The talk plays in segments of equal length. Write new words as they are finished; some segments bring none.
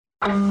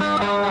This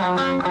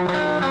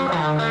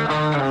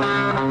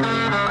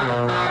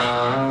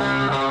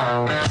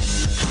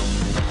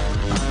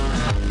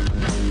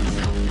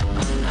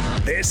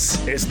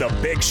is The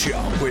Big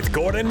Show with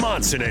Gordon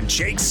Monson and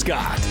Jake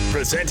Scott,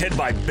 presented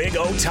by Big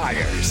O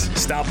Tires.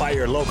 Stop by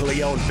your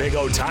locally owned Big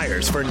O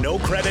Tires for no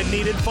credit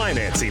needed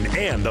financing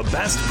and the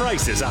best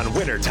prices on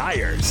winter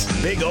tires.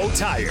 Big O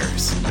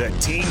Tires, the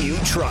team you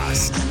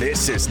trust.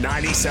 This is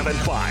 97.5,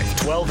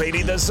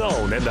 1280 The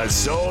Zone and the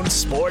Zone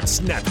Sports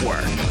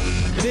Network.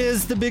 It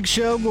is The Big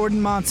Show. Gordon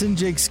Monson,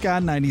 Jake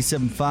Scott,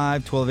 97.5,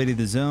 1280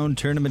 The Zone.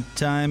 Tournament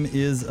time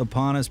is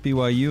upon us.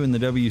 BYU in the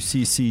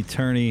WCC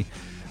tourney.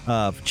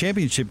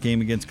 Championship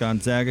game against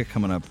Gonzaga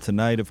coming up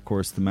tonight. Of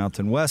course, the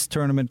Mountain West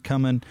tournament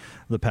coming,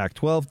 the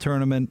Pac-12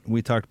 tournament.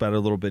 We talked about it a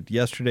little bit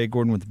yesterday,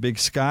 Gordon, with the Big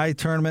Sky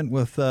tournament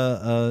with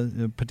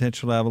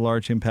potential to have a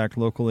large impact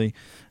locally.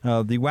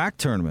 The WAC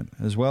tournament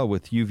as well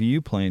with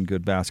UVU playing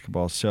good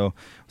basketball. So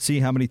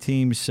see how many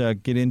teams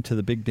get into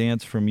the big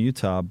dance from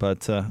Utah.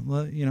 But,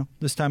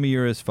 this time of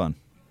year is fun.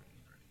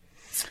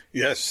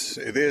 Yes,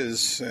 it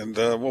is. And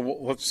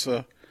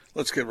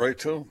let's get right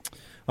to it.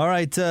 All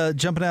right,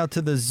 jumping out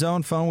to the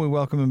Zone phone, we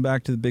welcome him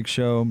back to the Big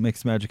Show.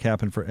 Makes the magic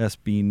happen for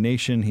SB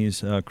Nation.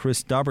 He's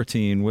Chris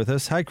Dobbertean with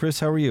us. Hi, Chris.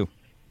 How are you?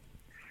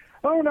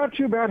 Oh, not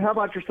too bad. How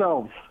about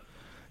yourselves?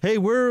 Hey,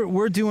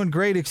 we're doing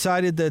great.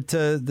 Excited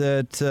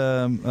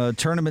that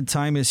tournament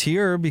time is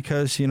here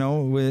because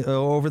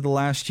over the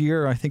last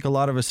year, I think a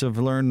lot of us have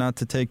learned not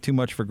to take too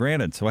much for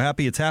granted. So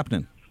happy it's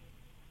happening.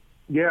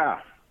 Yeah.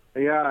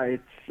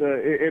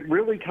 It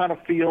really kind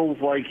of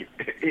feels like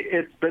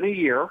it's been a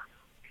year.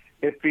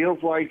 It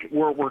feels like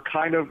we're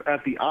kind of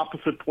at the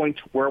opposite point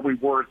to where we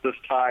were at this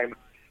time,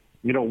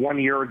 1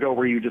 year ago,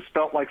 where you just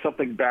felt like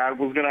something bad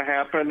was going to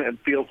happen. It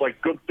feels like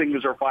good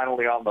things are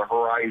finally on the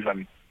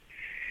horizon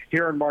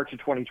here in March of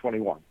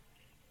 2021.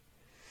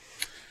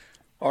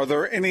 Are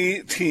there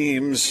any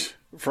teams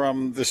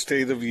from the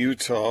state of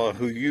Utah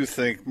who you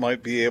think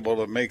might be able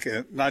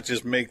to not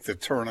just make the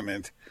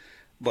tournament,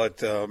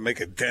 but make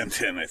a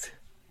dent in it?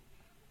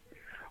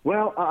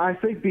 Well, I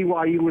think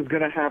BYU is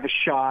going to have a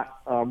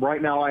shot.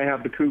 Right now I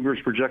have the Cougars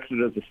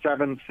projected as a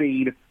 7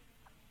 seed.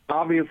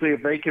 Obviously,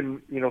 if they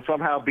can,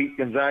 somehow beat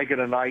Gonzaga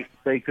tonight,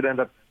 they could end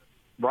up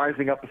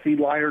rising up a seed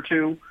line or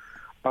two.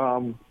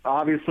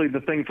 Obviously,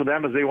 the thing for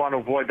them is they want to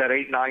avoid that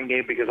 8-9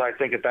 game because I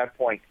think at that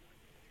point,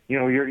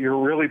 you're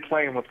really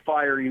playing with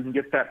fire. You can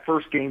get that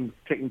first game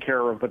taken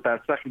care of, but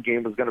that second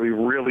game is going to be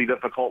really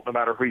difficult no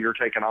matter who you're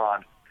taking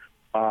on.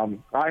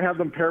 I have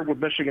them paired with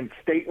Michigan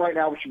State right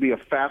now, which would be a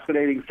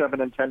fascinating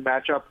 7-10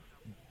 matchup.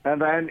 And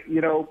then,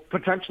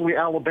 potentially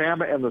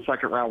Alabama in the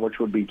second round, which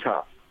would be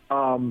tough.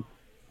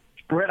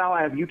 Right now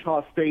I have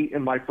Utah State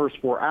in my first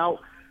 4 out.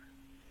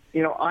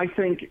 I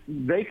think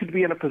they could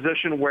be in a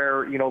position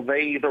where,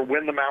 they either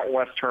win the Mountain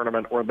West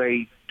tournament or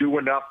they do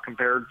enough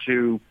compared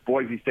to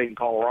Boise State and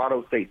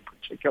Colorado State in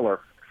particular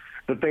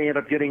that they end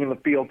up getting in the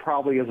field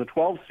probably as a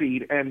 12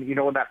 seed. And,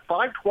 in that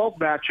 5-12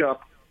 matchup,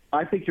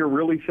 I think you're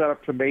really set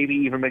up to maybe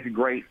even make a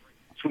great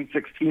Sweet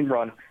 16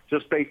 run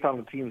just based on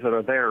the teams that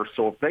are there.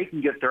 So if they can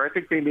get there, I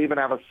think they may even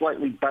have a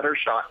slightly better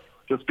shot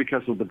just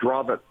because of the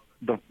draw that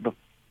the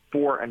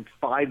 4 and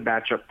 5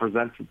 matchup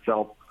presents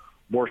itself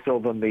more so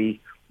than the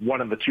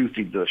 1 and the 2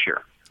 seeds this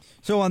year.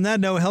 So on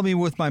that note, help me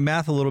with my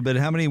math a little bit.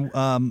 How many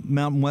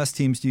Mountain West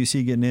teams do you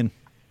see getting in?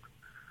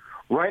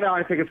 Right now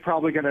I think it's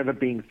probably going to end up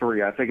being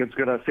 3. I think it's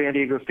going to – San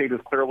Diego State is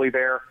clearly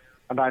there.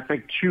 And I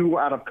think 2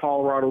 out of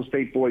Colorado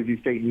State,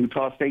 Boise State, and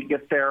Utah State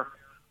get there.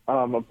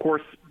 Of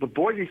course, the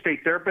Boise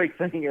State, their big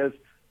thing is,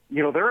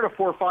 they're in a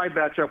 4-5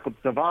 matchup with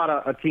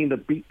Nevada, a team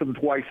that beat them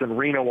twice in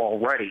Reno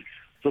already.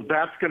 So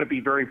that's going to be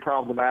very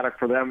problematic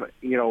for them,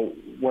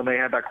 when they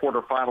have that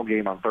quarterfinal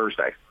game on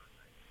Thursday.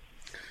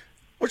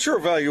 What's your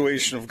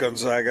evaluation of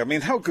Gonzaga? I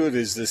mean, how good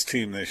is this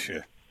team this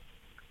year?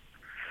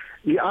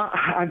 Yeah,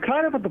 I'm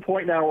kind of at the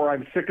point now where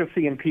I'm sick of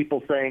seeing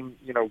people saying,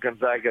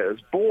 Gonzaga is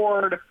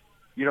bored.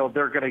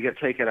 They're going to get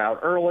taken out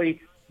early.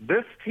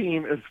 This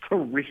team is the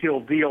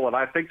real deal, and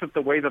I think that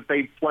the way that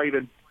they've played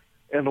in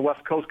the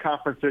West Coast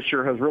Conference this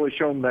year has really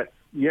shown that,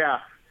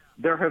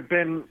 there have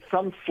been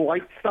some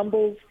slight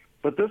stumbles,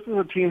 but this is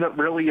a team that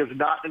really is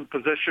not in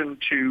position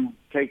to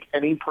take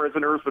any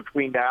prisoners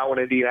between now and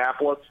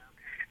Indianapolis.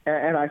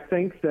 And I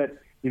think that,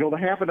 they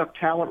have enough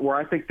talent where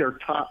I think they're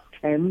top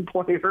 10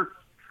 players.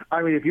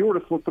 I mean, if you were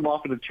to split them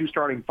off into 2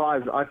 starting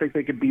 5s, I think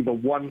they could be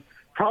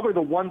probably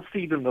the 1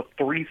 seed and the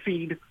 3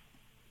 seed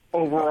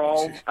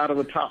overall out of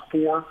the top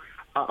 4.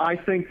 I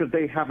think that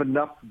they have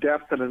enough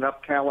depth and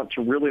enough talent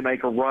to really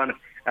make a run,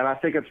 and I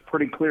think it's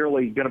pretty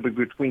clearly going to be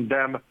between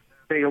them,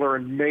 Baylor,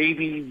 and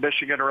maybe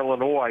Michigan or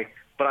Illinois.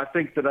 But I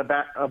think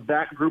that of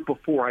that group of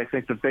 4, I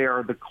think that they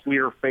are the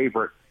clear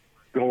favorite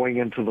going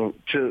into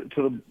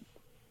the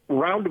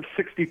round of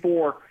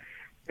 64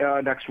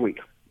 next week.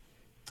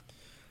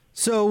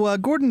 So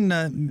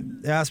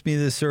Gordon asked me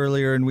this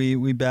earlier, and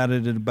we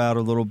batted it about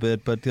a little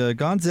bit. But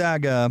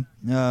Gonzaga,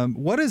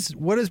 what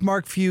has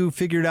Mark Few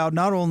figured out?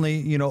 Not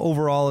only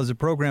overall as a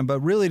program, but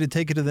really to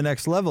take it to the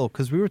next level.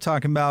 Because we were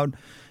talking about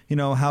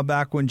how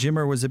back when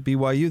Jimmer was at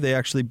BYU, they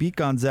actually beat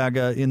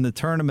Gonzaga in the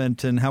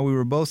tournament, and how we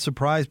were both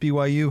surprised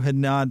BYU had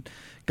not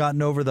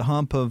gotten over the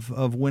hump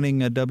of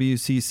winning a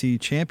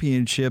WCC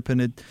championship.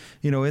 And it,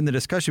 in the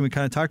discussion, we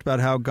kind of talked about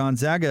how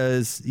Gonzaga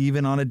is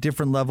even on a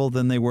different level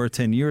than they were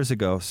 10 years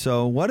ago.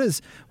 So what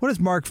has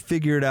Mark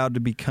figured out to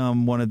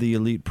become one of the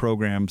elite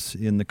programs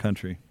in the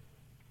country?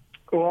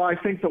 Well, I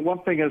think that one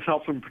thing has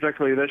helped him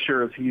particularly this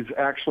year is he's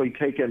actually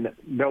taken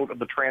note of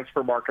the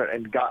transfer market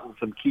and gotten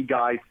some key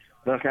guys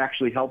that can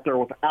actually help there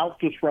without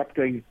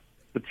disrupting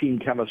the team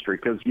chemistry.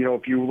 Because,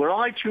 if you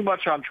rely too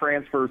much on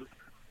transfers,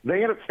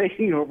 they end up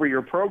taking over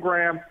your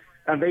program,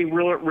 and they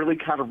really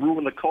kind of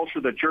ruin the culture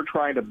that you're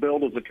trying to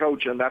build as a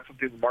coach. And that's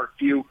something Mark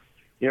Few,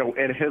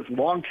 in his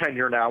long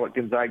tenure now at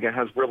Gonzaga,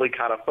 has really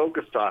kind of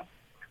focused on.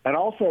 And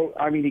also,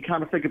 you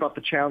kind of think about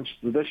the challenges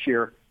of this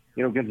year.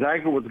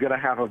 Gonzaga was going to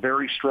have a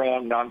very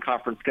strong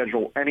non-conference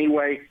schedule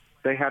anyway.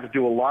 They had to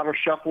do a lot of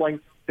shuffling.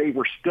 They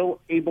were still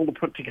able to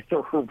put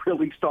together a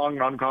really strong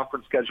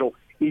non-conference schedule,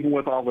 even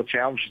with all the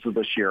challenges of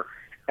this year.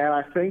 And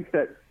I think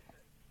that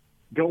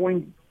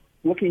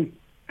looking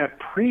at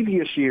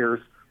previous years,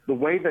 the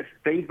way that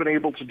they've been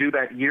able to do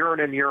that year in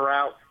and year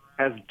out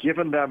has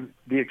given them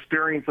the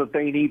experience that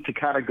they need to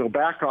kind of go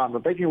back on.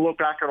 But they can look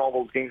back at all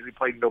those games we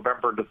played in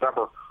November and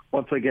December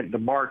once they get into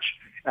March,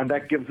 and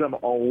that gives them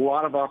a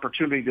lot of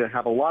opportunity to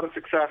have a lot of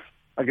success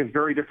against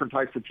very different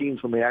types of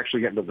teams when they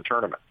actually get into the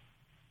tournament.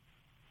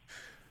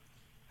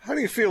 How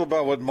do you feel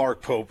about what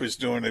Mark Pope is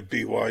doing at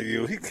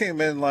BYU? He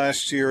came in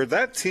last year.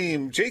 That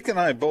team, Jake and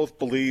I both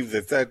believe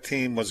that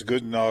team was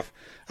good enough.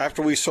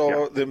 After we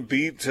saw them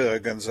beat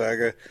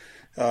Gonzaga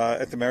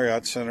at the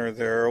Marriott Center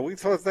there, we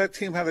thought that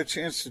team had a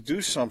chance to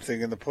do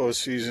something in the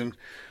postseason.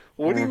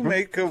 What do you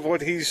make of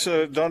what he's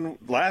done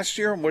last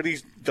year and what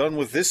he's done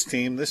with this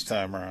team this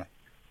time around?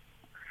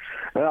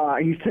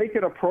 He's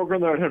taken a program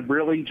that had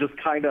really just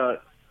kind of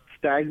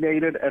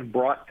stagnated and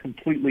brought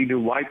completely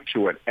new life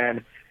to it.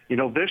 And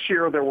this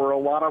year there were a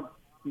lot of,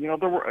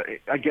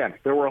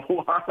 there were a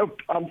lot of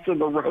bumps in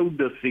the road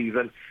this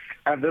season,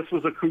 and this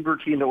was a Cougar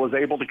team that was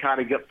able to kind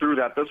of get through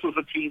that. This was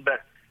a team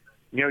that,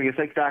 you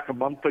think back a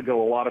month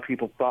ago, a lot of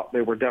people thought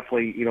they were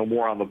definitely,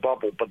 more on the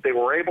bubble, but they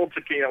were able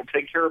to,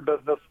 take care of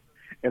business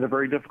in a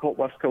very difficult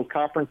West Coast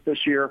Conference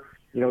this year,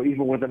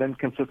 even with an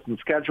inconsistent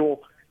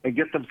schedule, and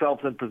get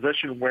themselves in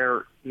position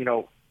where,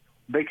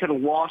 they could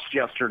have lost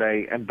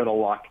yesterday and been a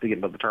lock to get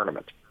into the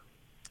tournament.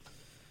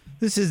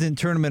 This isn't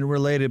tournament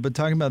related, but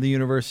talking about the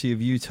University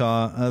of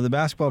Utah, the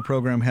basketball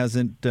program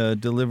hasn't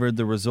delivered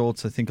the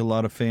results I think a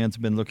lot of fans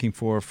have been looking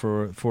for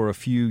a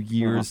few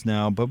years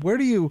now. But what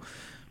do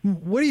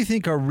you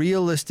think are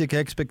realistic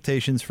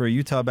expectations for a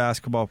Utah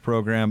basketball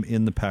program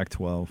in the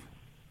Pac-12?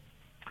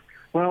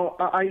 Well,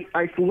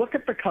 I look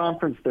at the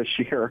conference this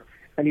year,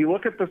 and you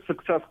look at the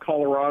success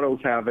Colorado's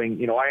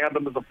having. I have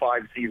them as a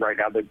 5 seed right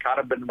now. They've kind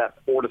of been in that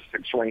 4 to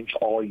 6 range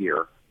all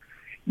year.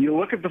 You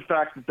look at the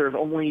fact that there's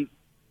only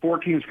 4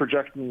 teams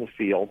projected in the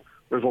field.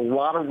 There's a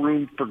lot of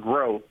room for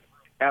growth,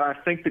 and I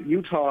think that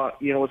Utah,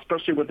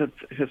 especially with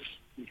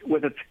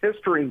its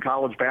history in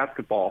college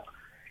basketball,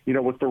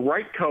 with the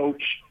right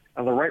coach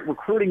and the right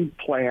recruiting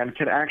plan,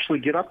 can actually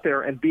get up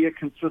there and be a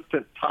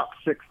consistent top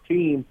 6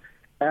 team.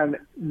 And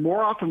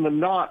more often than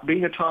not,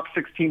 being a top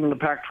 6 team in the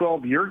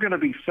Pac-12, you're going to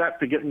be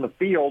set to get in the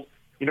field,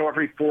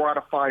 every 4 out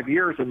of 5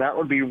 years, and that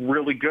would be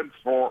really good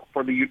for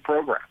the Ute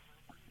program.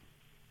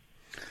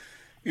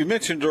 You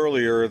mentioned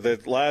earlier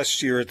that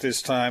last year at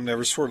this time there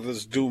was sort of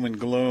this doom and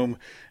gloom,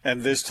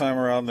 and this time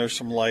around there's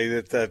some light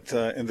at that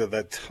into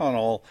that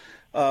tunnel.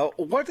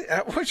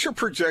 What's your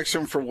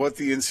projection for what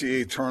the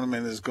NCAA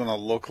tournament is going to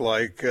look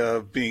like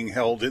being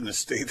held in the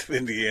state of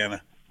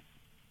Indiana?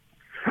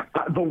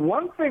 The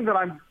one thing that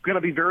I'm going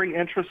to be very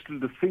interested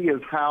to see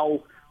is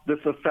how this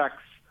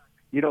affects,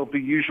 the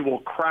usual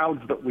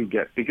crowds that we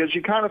get, because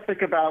you kind of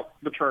think about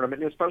the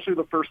tournament, especially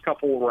the first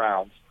couple of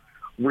rounds,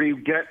 where you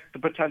get the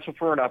potential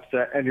for an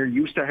upset, and you're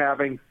used to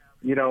having,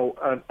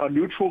 a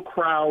neutral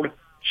crowd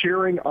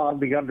cheering on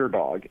the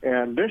underdog.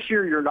 And this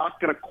year, you're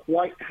not going to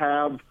quite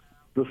have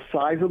the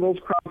size of those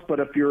crowds, but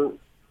if you're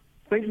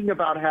thinking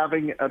about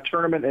having a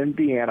tournament in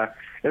Indiana,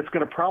 it's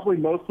going to probably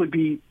mostly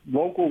be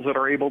locals that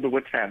are able to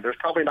attend. There's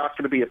probably not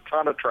going to be a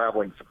ton of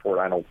traveling support,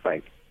 I don't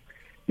think.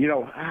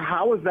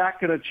 How is that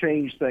going to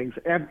change things?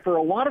 And for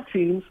a lot of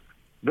teams,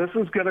 this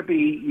is going to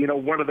be,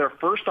 one of their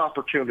first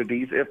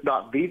opportunities, if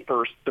not the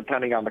first,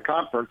 depending on the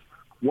conference,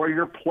 where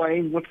you're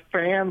playing with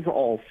fans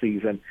all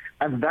season.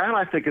 And that,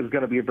 I think, is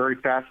going to be a very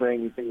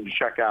fascinating thing to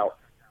check out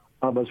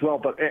as well.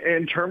 But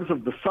in terms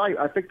of the site,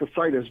 I think the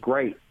site is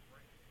great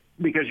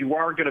because you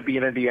are going to be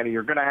in Indiana.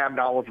 You're going to have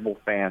knowledgeable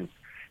fans,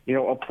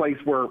 a place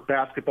where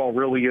basketball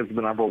really is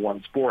the number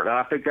one sport. And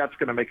I think that's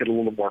going to make it a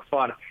little more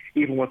fun,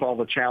 even with all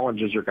the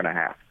challenges you're going to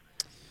have.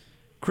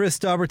 Chris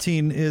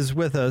Dobbertean is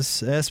with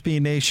us.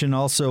 SB Nation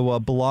also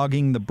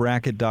blogging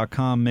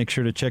thebracket.com. Make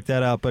sure to check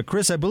that out. But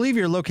Chris, I believe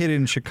you're located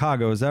in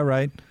Chicago. Is that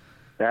right?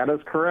 That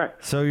is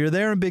correct. So you're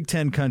there in Big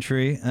Ten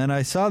country, and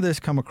I saw this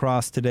come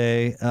across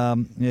today.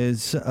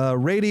 Is a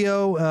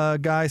radio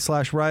guy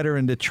 / writer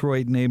in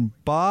Detroit named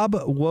Bob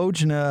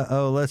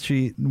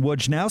Wojnowski,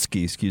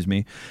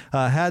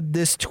 had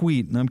this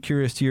tweet, and I'm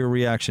curious to your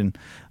reaction.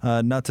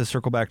 Not to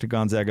circle back to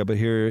Gonzaga, but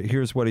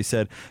here's what he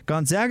said.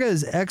 Gonzaga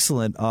is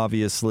excellent,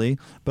 obviously,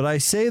 but I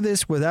say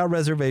this without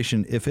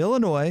reservation. If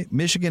Illinois,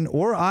 Michigan,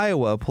 or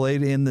Iowa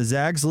played in the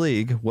Zags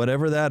League,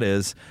 whatever that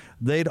is,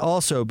 they'd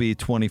also be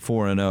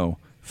 24-0.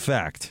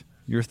 Fact.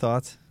 Your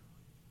thoughts?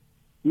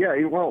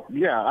 Yeah, well,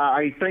 yeah,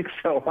 I think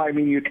so. I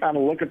mean, you kind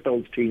of look at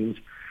those teams,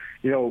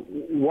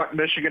 what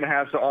Michigan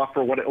has to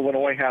offer, what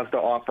Illinois has to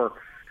offer,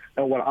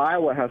 and what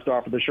Iowa has to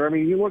offer this year. I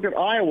mean, you look at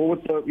Iowa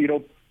with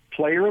the,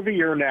 player of the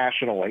year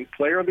nationally,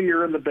 player of the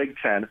year in the Big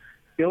Ten.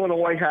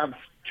 Illinois has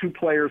 2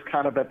 players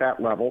kind of at that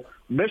level.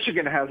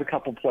 Michigan has a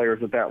couple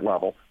players at that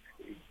level.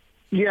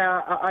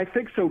 Yeah, I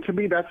think so. To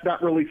me, that's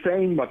not really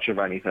saying much of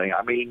anything.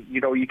 I mean, you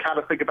kind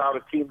of think about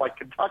a team like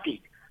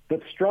Kentucky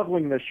that's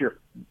struggling this year,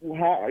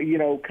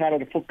 kind of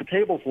to flip the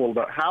tables a little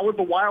bit. How would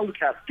the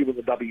Wildcats do in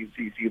the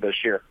WCC this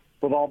year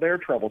with all their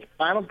troubles?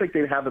 I don't think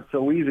they'd have it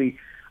so easy.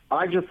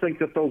 I just think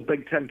that those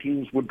Big Ten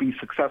teams would be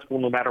successful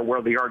no matter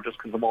where they are just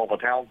because of all the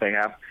talent they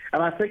have.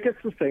 And I think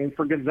it's the same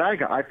for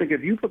Gonzaga. I think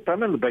if you put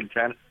them in the Big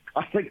Ten,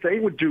 I think they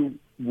would do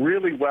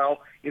really well,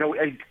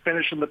 and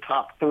finish in the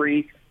top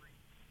 3,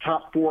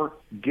 top 4,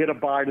 get a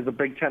bye to the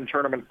Big Ten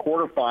tournament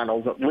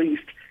quarterfinals at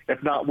least,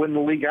 if not win the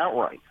league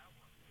outright.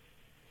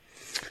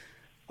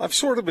 I've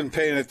sort of been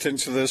paying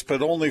attention to this,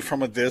 but only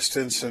from a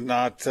distance and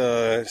not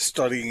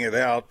studying it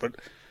out. But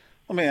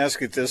let me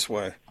ask it this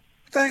way.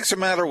 What the heck's the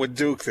matter with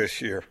Duke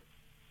this year?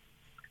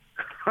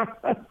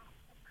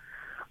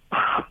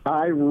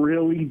 I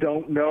really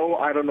don't know.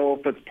 I don't know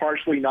if it's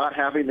partially not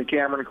having the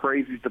Cameron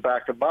crazies to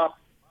back him up,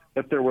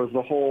 if there was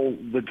the whole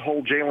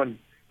Jalen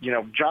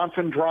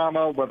Johnson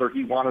drama, whether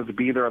he wanted to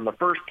be there in the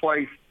first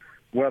place,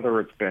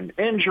 whether it's been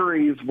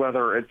injuries,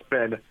 whether it's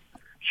been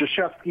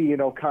Krzyzewski,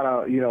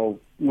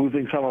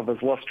 losing some of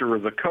his luster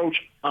as a coach.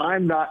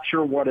 I'm not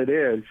sure what it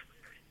is.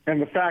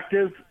 And the fact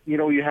is,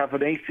 you have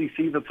an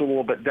ACC that's a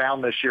little bit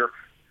down this year.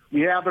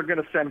 Yeah, they're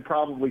going to send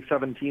probably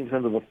 7 teams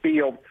into the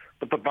field,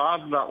 but the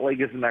bottom of that league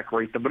isn't that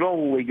great. The middle of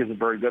the league isn't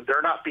very good.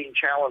 They're not being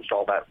challenged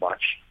all that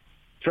much.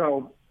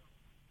 So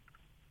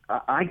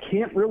I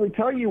can't really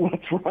tell you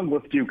what's wrong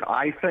with Duke.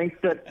 I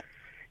think that,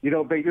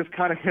 they just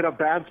kind of hit a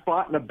bad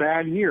spot in a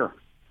bad year.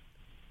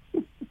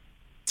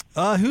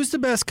 Who's the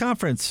best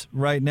conference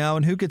right now,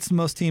 and who gets the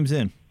most teams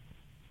in?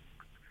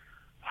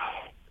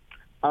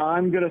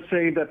 I'm going to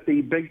say that the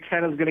Big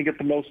Ten is going to get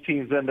the most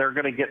teams in. They're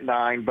going to get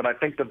 9, but I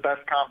think the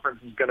best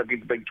conference is going to be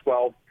the Big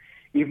 12.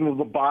 Even though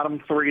the bottom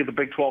 3 of the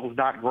Big 12 is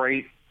not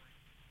great,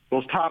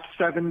 those top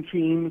 7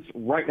 teams,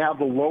 right now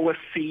the lowest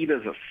seed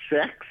is a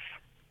 6.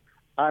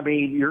 I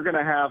mean, you're going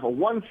to have a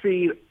 1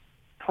 seed,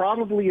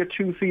 probably a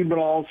 2 seed, but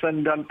all said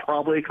and done,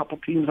 probably a couple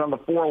teams on the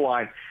 4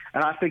 line.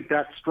 And I think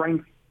that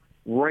strength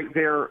right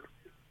there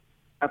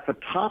at the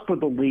top of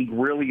the league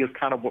really is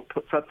kind of what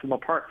sets them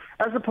apart,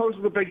 as opposed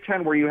to the Big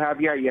Ten where you have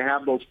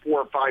those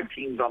 4 or 5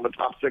 teams on the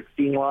top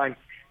 16 line.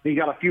 You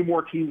got a few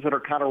more teams that are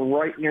kind of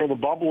right near the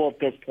bubble at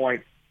this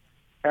point.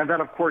 And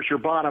then, of course, your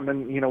bottom,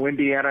 and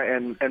Indiana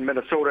and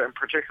Minnesota in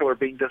particular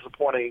being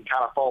disappointing and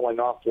kind of falling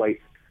off late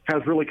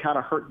has really kind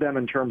of hurt them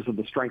in terms of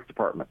the strength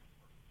department.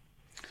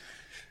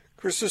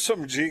 Chris, there's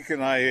something Jake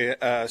and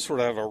I sort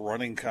of have a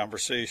running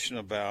conversation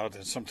about,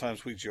 and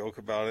sometimes we joke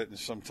about it, and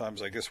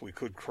sometimes I guess we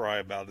could cry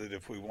about it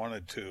if we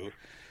wanted to.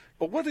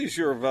 But what is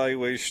your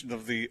evaluation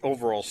of the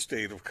overall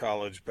state of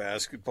college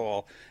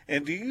basketball?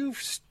 And do you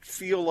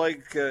feel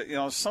like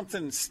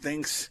something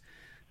stinks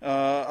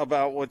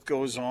about what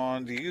goes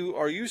on?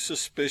 Are you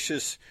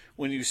suspicious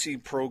when you see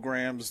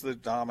programs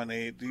that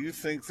dominate? Do you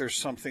think there's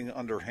something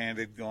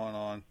underhanded going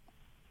on?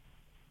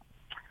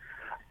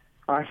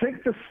 I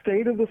think the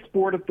state of the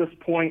sport at this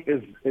point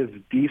is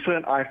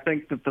decent. I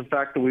think that the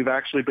fact that we've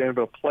actually been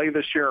able to play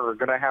this year or are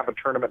going to have a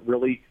tournament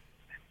really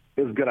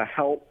is going to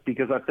help,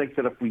 because I think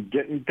that if we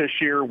didn't this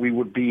year, we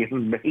would be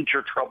in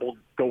major trouble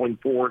going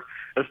forward,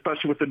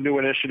 especially with the new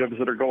initiatives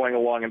that are going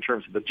along in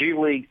terms of the G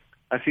League.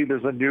 I see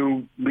there's a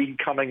new league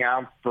coming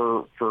out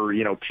for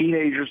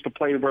teenagers to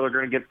play where they're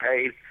going to get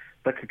paid.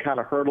 That could kind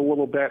of hurt a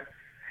little bit.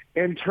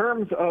 In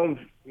terms of,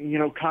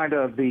 kind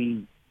of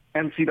the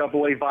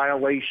NCAA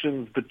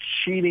violations, the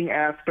cheating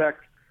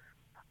aspect,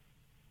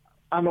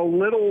 I'm a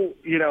little,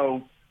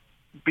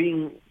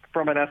 being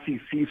from an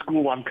SEC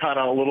school, I'm kind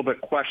of a little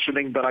bit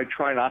questioning, but I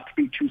try not to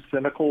be too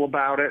cynical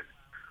about it.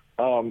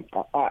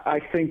 I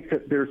think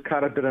that there's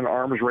kind of been an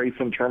arms race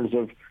in terms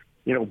of,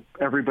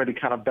 everybody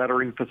kind of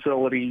bettering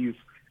facilities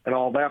and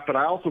all that. But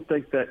I also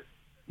think that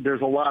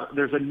there's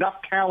enough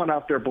talent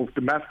out there, both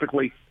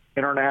domestically,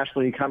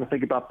 internationally. You kind of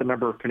think about the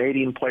number of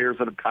Canadian players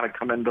that have kind of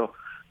come into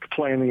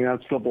play in the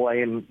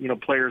NCAA,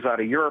 and players out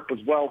of Europe as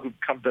well who've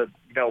come to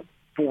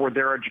forward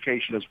their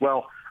education as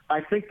well.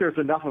 I think there's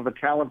enough of a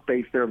talent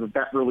base there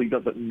that really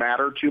doesn't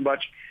matter too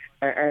much,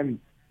 and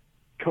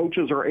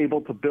coaches are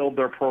able to build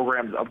their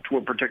programs up to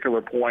a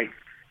particular point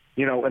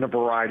in a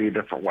variety of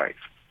different ways.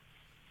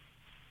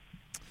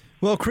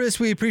 Well, Chris,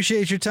 we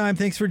appreciate your time.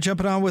 Thanks for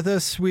jumping on with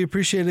us. We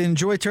appreciate it.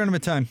 Enjoy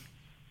tournament time.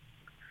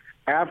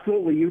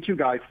 Absolutely. You too,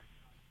 guys.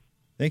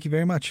 Thank you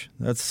very much.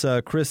 That's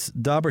Chris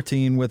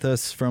Dobbertean with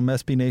us from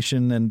SB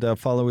Nation, and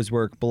follow his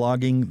work,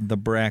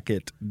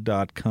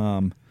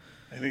 bloggingthebracket.com.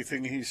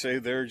 Anything he say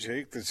there,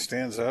 Jake, that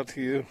stands out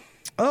to you?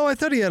 Oh, I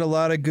thought he had a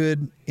lot of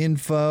good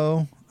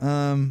info.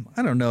 I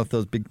don't know if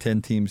those Big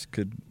Ten teams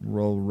could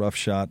roll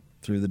roughshod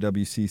through the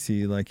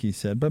WCC like he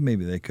said, but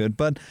maybe they could.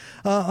 But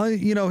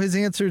his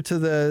answer to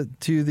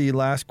the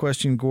last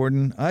question,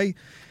 Gordon,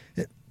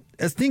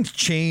 as things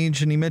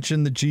change, and he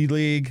mentioned the G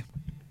League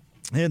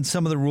and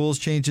some of the rules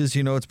changes.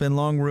 It's been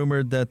long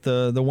rumored that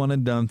the one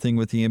and done thing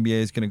with the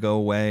NBA is going to go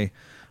away.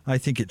 I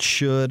think it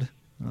should.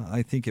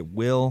 I think it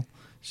will.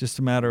 It's just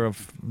a matter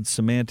of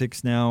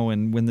semantics now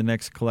and when the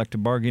next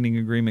collective bargaining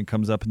agreement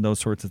comes up and those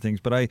sorts of things.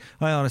 But I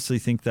honestly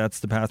think that's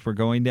the path we're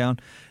going down.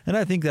 And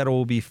I think that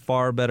will be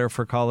far better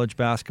for college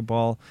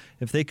basketball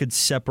if they could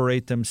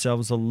separate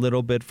themselves a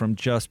little bit from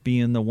just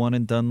being the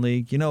one-and-done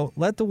league.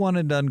 Let the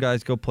one-and-done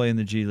guys go play in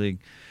the G League.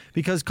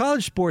 Because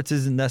college sports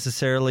isn't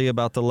necessarily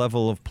about the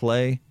level of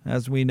play,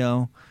 as we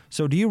know.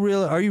 So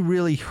are you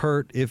really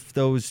hurt if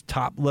those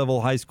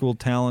top-level high school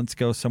talents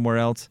go somewhere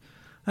else?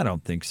 I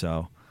don't think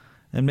so.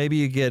 And maybe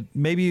you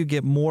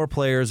get more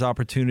players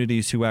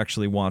opportunities who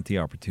actually want the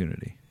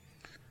opportunity.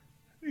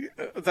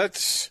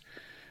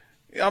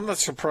 I'm not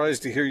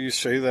surprised to hear you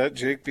say that,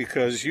 Jake,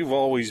 because you've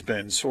always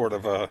been sort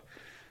of a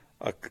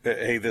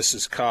hey, this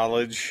is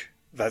college,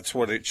 that's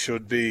what it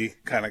should be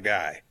kind of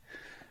guy.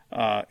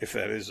 If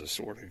that is a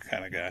sort of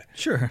kind of guy.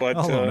 Sure. But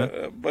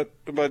I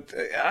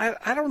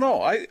don't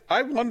know.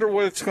 I wonder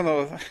what it's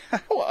gonna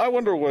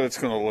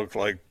look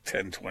like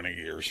 10, 20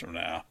 years from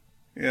now.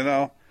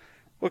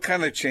 What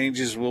kind of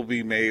changes will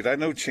be made? I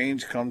know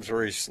change comes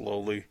very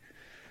slowly,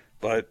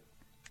 but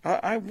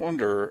I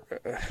wonder.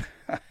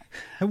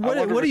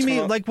 What do you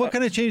mean? Like, what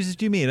kind of changes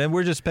do you mean? And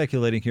we're just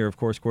speculating here, of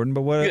course, Gordon.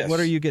 But what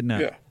are you getting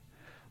at? Yeah,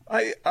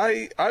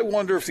 I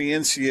wonder if the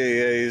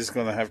NCAA is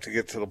going to have to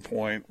get to the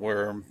point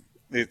where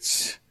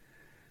it's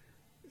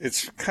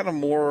kind of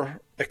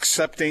more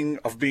accepting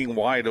of being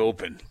wide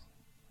open,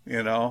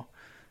 and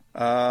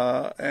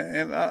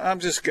I'm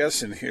just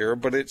guessing here,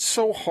 but it's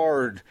so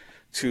hard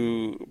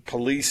to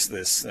police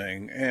this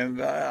thing,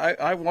 and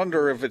I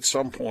wonder if at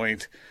some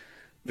point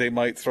they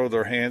might throw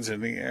their hands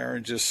in the air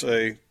and just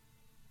say,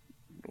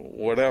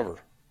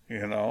 whatever,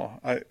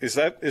 Is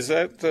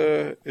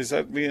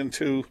that being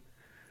too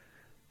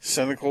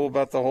cynical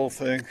about the whole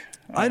thing?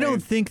 I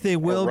don't think they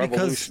will,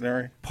 because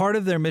part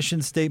of their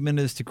mission statement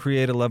is to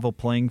create a level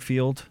playing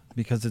field,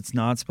 because it's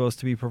not supposed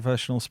to be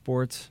professional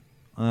sports.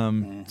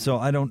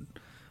 So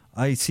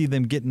I see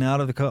them getting out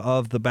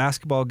of the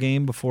basketball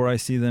game before I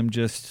see them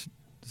just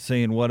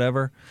saying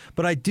whatever.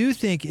 But I do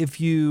think if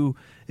you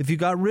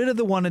got rid of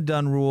the one and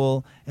done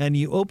rule and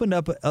you opened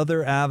up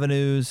other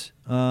avenues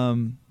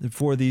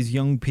for these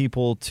young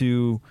people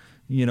to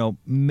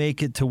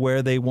make it to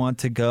where they want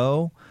to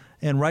go.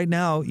 And right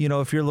now,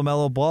 if you're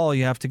LaMelo Ball,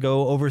 you have to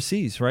go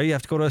overseas, right? You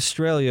have to go to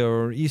Australia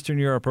or Eastern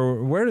Europe,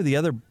 or where did the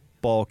other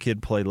Ball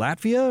kid play?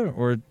 Latvia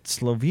or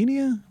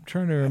Slovenia? I'm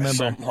trying to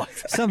remember.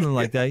 Something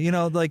like that.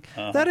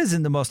 That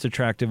isn't the most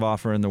attractive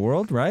offer in the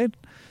world, right?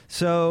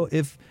 So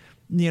if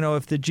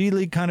the G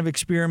League kind of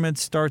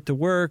experiments start to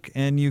work,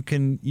 and you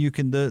can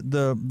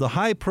the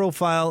high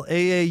profile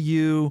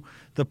AAU,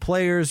 the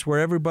players where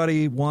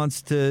everybody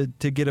wants to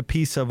get a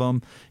piece of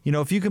them,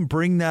 if you can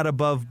bring that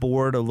above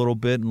board a little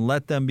bit and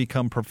let them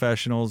become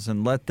professionals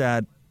and let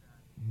that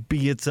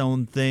be its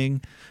own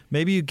thing,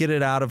 maybe you get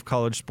it out of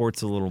college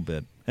sports a little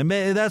bit. And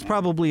that's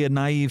probably a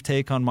naive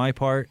take on my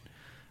part,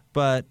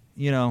 but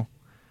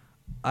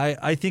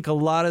I think a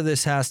lot of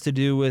this has to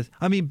do with,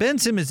 Ben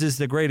Simmons is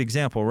the great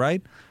example,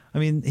 right?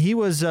 He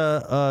was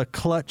a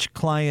Clutch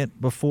client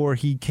before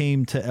he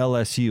came to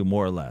LSU,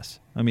 more or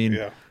less.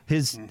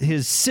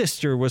 His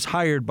sister was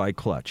hired by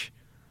Clutch.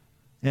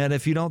 And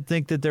if you don't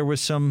think that there was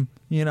some,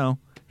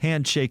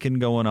 handshaking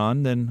going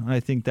on, then I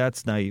think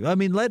that's naive.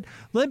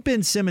 Let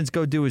Ben Simmons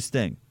go do his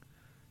thing.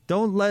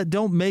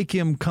 Don't make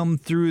him come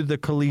through the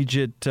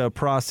collegiate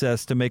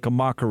process to make a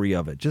mockery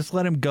of it. Just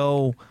let him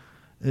go,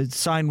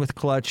 sign with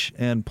Clutch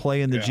and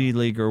play in the G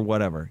League or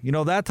whatever.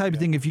 That type of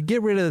thing. If you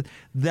get rid of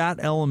that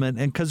element,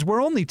 and because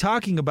we're only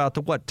talking about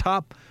the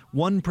top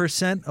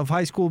 1% of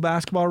high school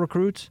basketball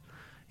recruits,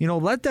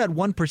 let that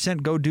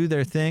 1% go do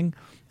their thing,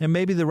 and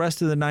maybe the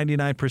rest of the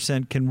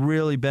 99% can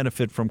really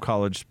benefit from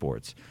college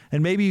sports.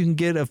 And maybe you can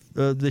get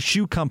the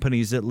shoe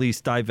companies at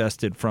least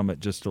divested from it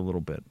just a little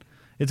bit.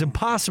 It's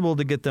impossible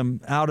to get them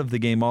out of the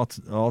game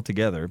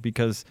altogether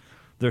because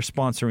they're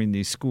sponsoring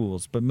these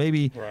schools, but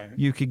maybe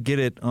you could get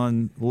it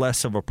on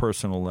less of a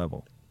personal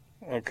level.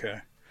 Okay.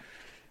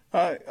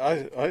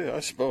 I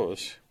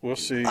suppose. We'll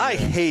see. I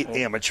hate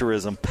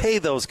amateurism. Pay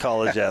those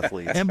college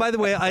athletes. And by the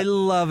way, I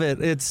love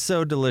it. It's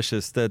so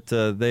delicious that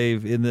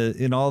they've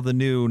in all the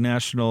new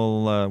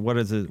national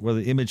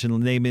the image and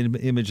name,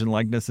 image and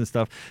likeness and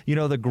stuff.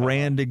 The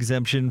grand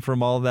exemption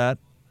from all that.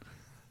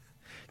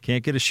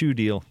 Can't get a shoe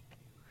deal.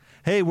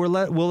 Hey, we'll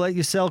let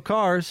you sell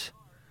cars.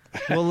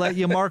 We'll let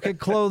you market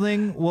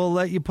clothing. We'll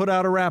let you put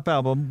out a rap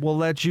album. We'll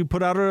let you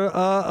put out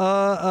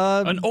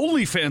an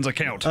OnlyFans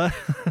account,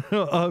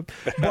 a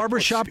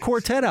barbershop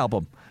quartet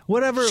album.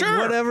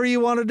 Whatever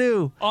you want to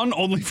do on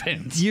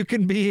OnlyFans. You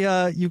can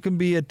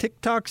be a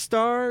TikTok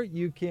star.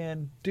 You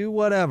can do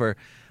whatever,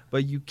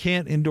 but you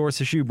can't endorse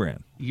a shoe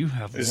brand. You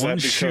have Is one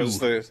that because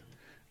shoe.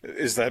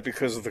 Is that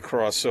because of the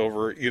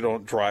crossover? You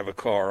don't drive a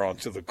car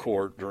onto the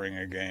court during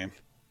a game.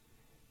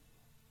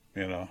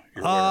 You know,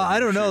 I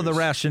don't know the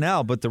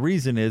rationale, but the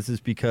reason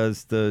is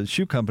because the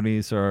shoe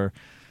companies are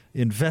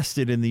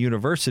invested in the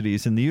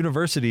universities, and the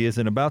university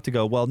isn't about to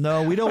go, well,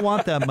 no, we don't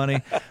want that money.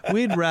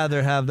 We'd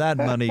rather have that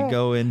money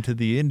go into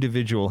the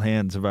individual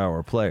hands of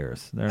our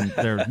players.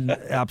 They're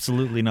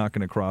absolutely not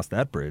going to cross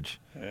that bridge.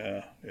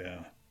 Yeah.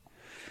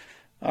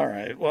 All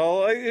right.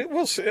 Well,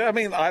 we'll see. I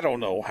mean, I don't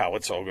know how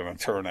it's all going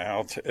to turn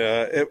out.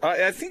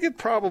 I think it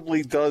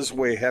probably does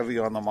weigh heavy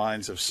on the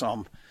minds of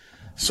some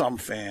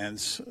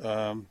fans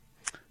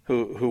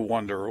who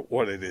wonder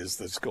what it is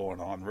that's going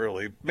on,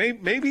 really.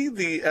 Maybe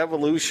the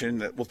evolution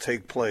that will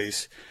take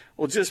place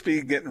will just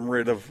be getting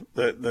rid of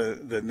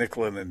the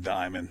nickel and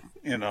diamond,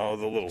 the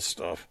little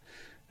stuff,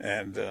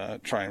 and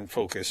try and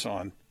focus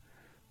on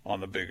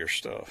the bigger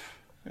stuff,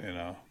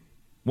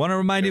 Want to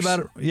remind you about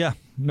it? Yeah.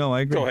 No,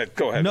 I agree.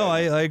 Go ahead. No,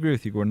 I agree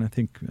with you, Gordon. I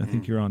think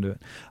you're onto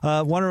it.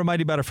 Want to remind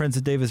you about our friends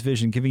at Davis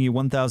Vision, giving you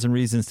 1,000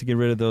 reasons to get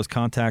rid of those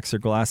contacts or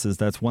glasses.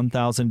 That's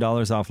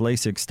 $1,000 off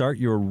LASIK. Start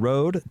your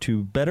road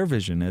to better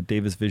vision at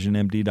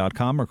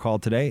davisvisionmd.com or call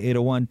today,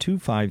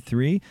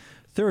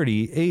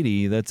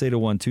 801-253-3080. That's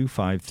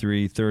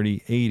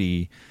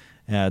 801-253-3080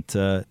 at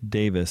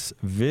Davis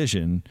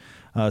Vision.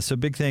 So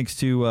big thanks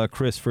to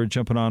Chris for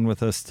jumping on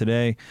with us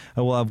today.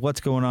 We'll have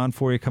What's Going On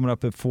for you coming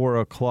up at 4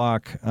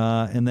 o'clock.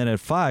 And then at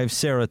 5,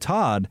 Sarah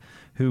Todd,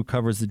 who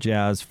covers the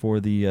Jazz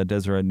for the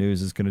Deseret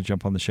News, is going to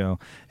jump on the show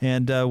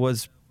and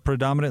was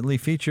predominantly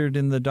featured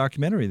in the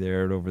documentary they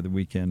aired over the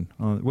weekend.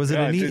 It was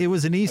an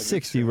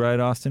E60, right,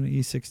 Austin? An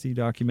E60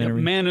 documentary.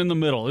 Yeah, Man in the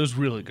Middle. It was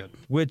really good.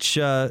 Which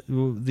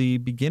the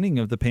beginning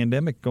of the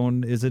pandemic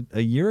is it a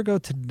year ago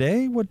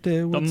today?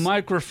 The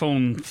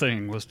microphone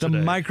thing was today.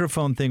 The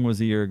microphone thing was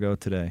a year ago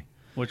today.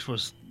 Which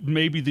was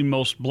maybe the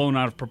most blown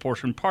out of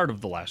proportion part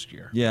of the last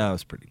year. Yeah, it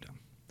was pretty dumb.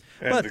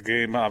 And the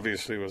game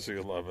obviously was the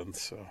 11th.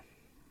 So.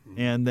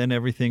 And then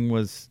everything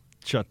was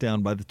shut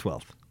down by the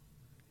 12th.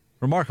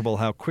 Remarkable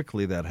how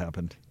quickly that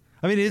happened.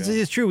 I mean,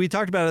 it's true. We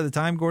talked about it at the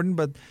time, Gordon,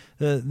 but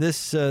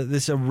this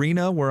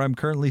arena where I'm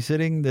currently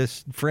sitting,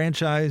 this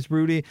franchise,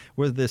 Rudy,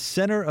 was the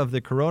center of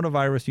the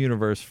coronavirus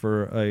universe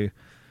for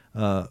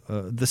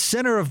the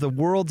center of the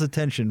world's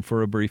attention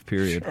for a brief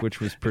period, which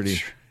was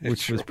pretty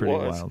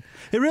wild.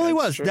 It really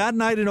was. True. That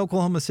night in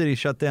Oklahoma City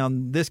shut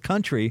down this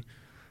country.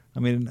 I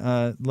mean,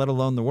 let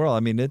alone the world.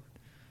 I mean, it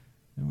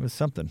was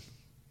something.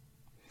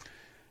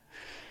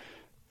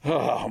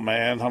 Oh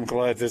man, I'm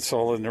glad that's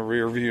all in the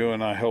rear view,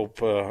 and I'm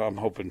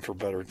hoping for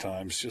better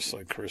times, just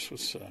like Chris was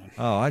saying.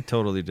 Oh, I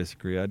totally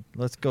disagree.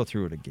 Let's go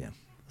through it again.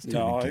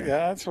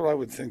 That's what I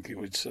would think you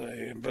would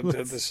say. But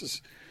this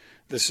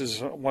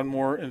is one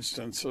more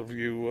instance of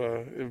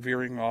you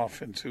veering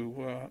off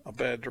into a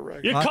bad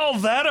direction. You call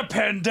that a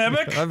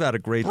pandemic? I've had a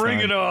great time.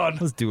 Bring it on.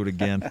 Let's do it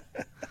again.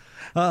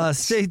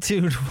 Stay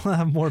tuned. We'll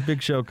have more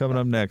Big Show coming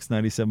up next.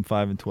 97.5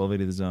 and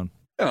 1280 The Zone.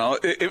 I'll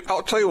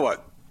tell you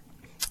what.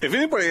 If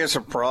anybody has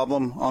a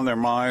problem on their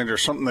mind or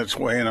something that's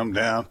weighing them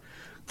down,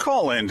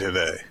 call in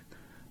today.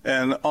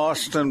 And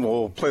Austin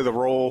will play the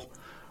role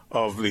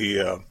of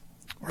the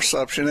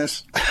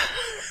receptionist.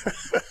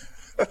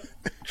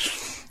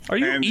 Are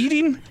you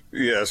eating?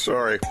 Yeah,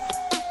 sorry.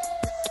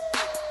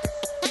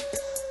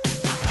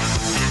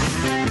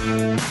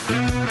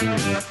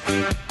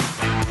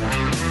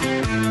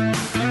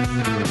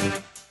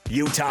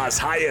 Utah's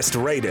highest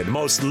rated,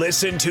 most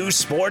listened to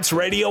sports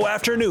radio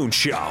afternoon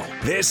show.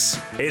 This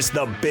is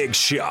The Big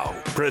Show,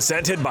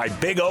 presented by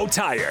Big O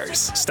Tires.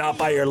 Stop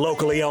by your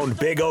locally owned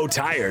Big O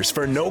Tires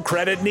for no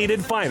credit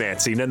needed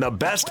financing and the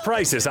best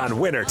prices on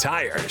winter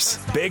tires.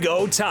 Big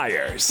O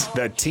Tires,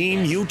 the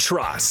team you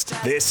trust.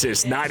 This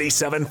is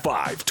 97.5,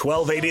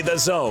 1280 The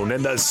Zone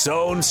and the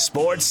Zone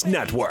Sports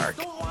Network.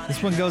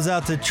 This one goes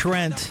out to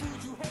Trent.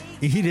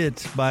 Eat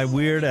It by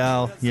Weird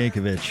Al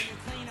Yankovic.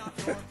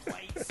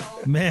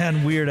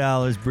 Man, Weird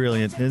Al is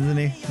brilliant, isn't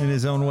he? In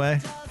his own way.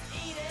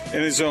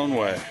 In his own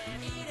way.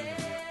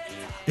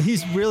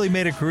 He's really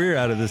made a career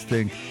out of this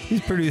thing. He's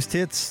produced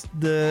hits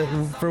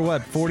for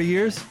what, 40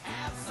 years?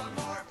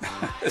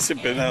 Has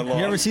it been that long?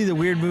 You ever see the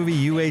weird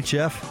movie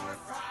UHF?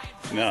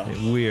 No.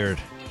 Weird.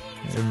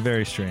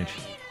 Very strange.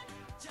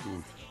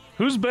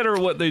 Who's better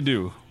at what they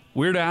do,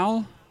 Weird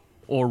Al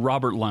or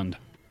Robert Lund?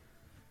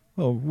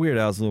 Well, Weird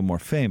Al's a little more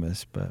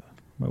famous, but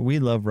we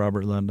love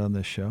Robert Lund on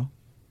this show.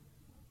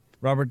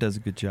 Robert does a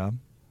good job.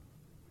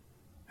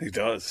 He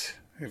does.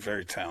 He's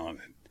very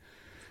talented.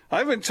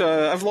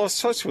 I've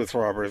lost touch with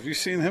Robert. Have you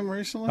seen him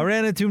recently? I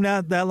ran into him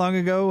not that long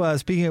ago.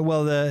 Speaking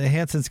of, the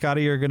Hans and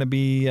Scotty are going to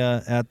be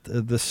at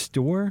the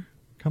store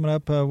coming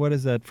up. What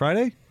is that,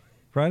 Friday?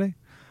 Friday.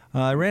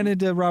 I ran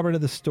into Robert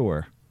at the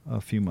store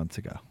a few months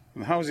ago.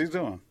 And how's he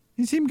doing?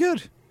 He seemed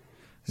good.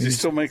 Is he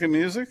still making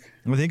music?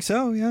 I think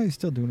so. Yeah, he's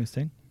still doing his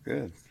thing.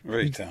 Good.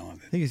 Very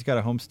talented. I think he's got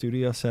a home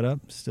studio set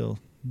up, still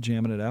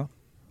jamming it out.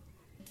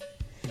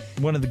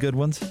 One of the good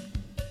ones.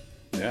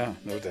 Yeah,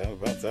 no doubt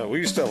about that. We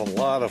used to have a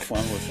lot of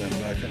fun with him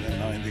back in the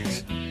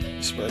 90s,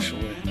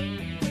 especially.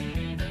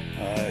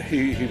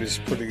 He was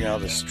putting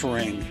out a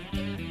string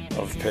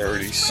of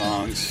parody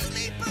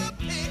songs.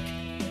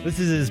 This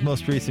is his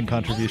most recent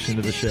contribution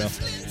to the show.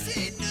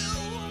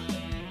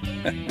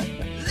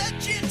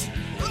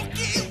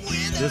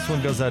 This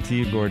one goes out to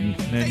you, Gordon,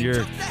 and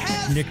your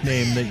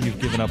nickname that you've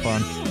given up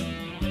on.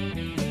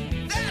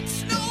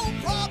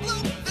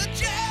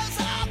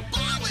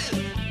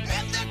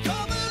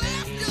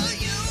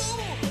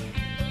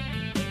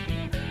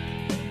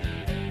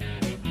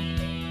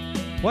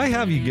 Why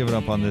have you given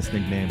up on this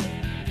nickname?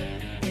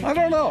 I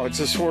don't know. It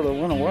just sort of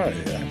went away.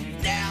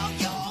 Now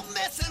you're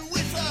messing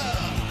with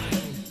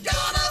a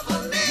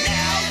Donovan Mitch.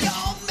 Now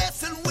you're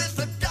messing with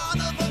a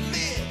Donovan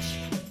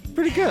Mitch.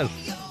 Pretty good.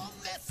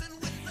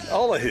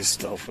 All of his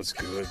stuff was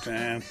good,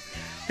 man.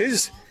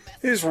 His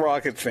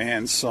Rocket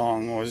Fans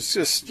song was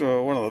just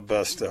one of the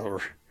best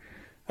ever.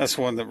 That's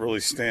one that really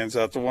stands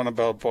out. The one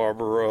about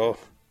Barbaro.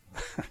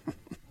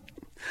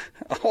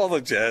 All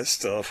the jazz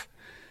stuff.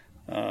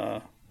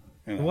 The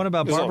one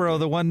about Barbaro,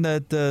 the one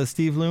that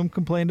Steve Loom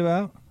complained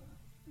about?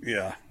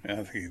 Yeah, I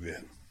think he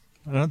did.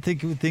 I don't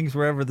think things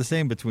were ever the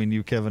same between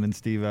you, Kevin, and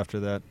Steve after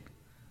that.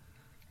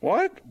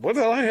 What? What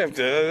did I have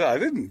to? I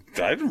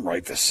didn't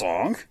write the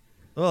song.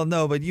 Well,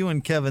 no, but you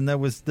and Kevin, that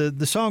was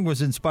the song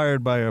was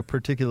inspired by a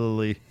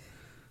particularly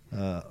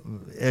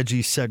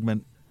edgy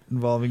segment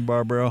involving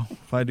Barbaro,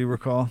 if I do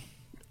recall.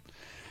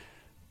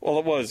 Well,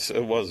 it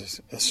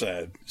was a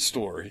sad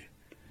story.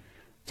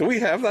 Do we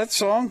have that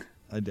song?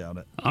 I doubt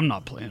it. I'm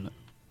not playing it.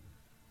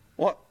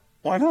 What?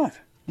 Why not?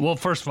 Well,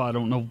 first of all, I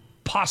don't know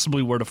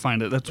possibly where to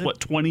find it. That's,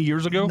 20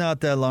 years ago?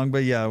 Not that long,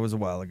 but yeah, it was a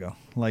while ago.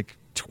 Like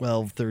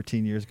 12,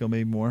 13 years ago,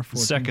 maybe more.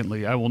 14.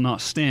 Secondly, I will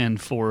not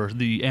stand for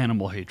the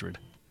animal hatred.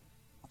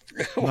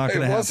 Not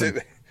going to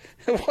happen.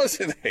 It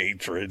wasn't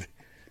hatred.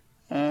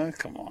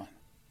 Come on.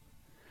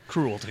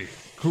 Cruelty.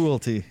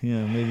 Cruelty.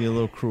 Yeah, maybe a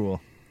little cruel.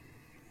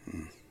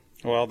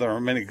 Well, there are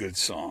many good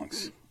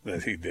songs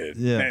that he did.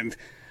 Yeah. And,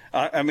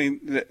 I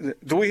mean,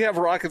 do we have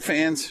Rocket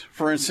Fans,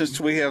 for instance?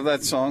 Do we have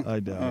that song? I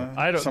don't.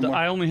 I don't. somewhere?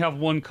 I only have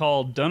one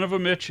called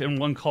Donovan Mitch and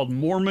one called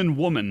Mormon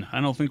Woman.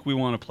 I don't think we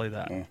want to play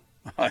that.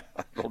 I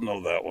don't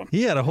know that one.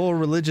 He had a whole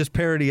religious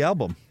parody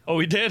album. Oh,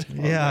 he did?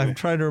 Yeah, I'm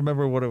trying to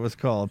remember what it was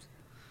called.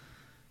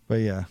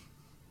 But yeah.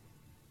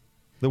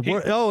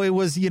 It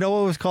was, you know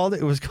what it was called?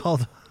 It was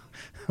called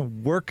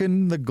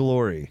Workin' the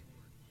Glory.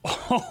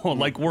 Oh,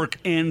 like work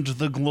and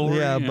the glory?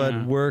 Yeah,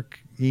 but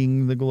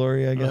working the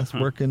glory, I guess.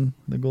 Working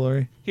the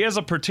glory. He has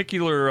a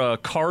particular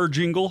car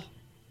jingle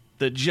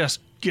that just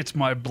gets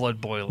my blood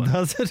boiling.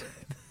 Does it?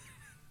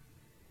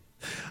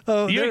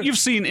 Oh, You've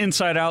seen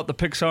Inside Out, the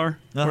Pixar,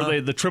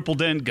 where the triple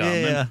dent gum.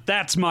 Yeah. And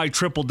that's my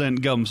triple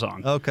dent gum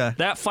song. Okay.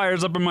 That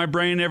fires up in my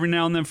brain every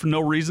now and then for no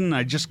reason. And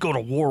I just go to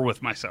war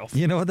with myself.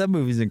 You know what? That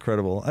movie's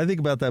incredible. I think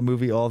about that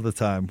movie all the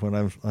time when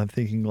I'm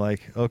thinking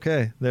like,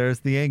 okay,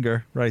 there's the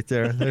anger right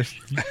there. There's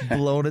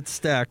blown its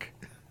stack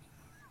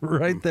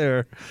right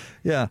there.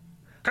 Yeah.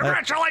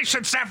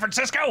 Congratulations, San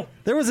Francisco!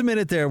 There was a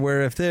minute there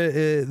where if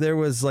there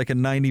was like a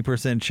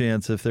 90%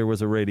 chance if there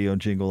was a radio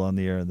jingle on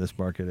the air in this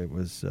market, it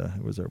was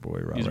our boy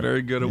Robert. He's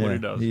very good at what he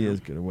does. He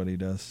is good at what he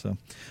does. So,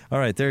 all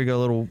right, there you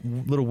go,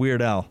 little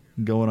Weird Al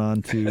going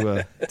on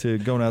to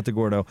going out to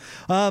Gordo.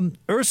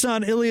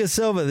 Ersan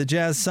Ilyasova, the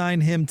Jazz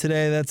signed him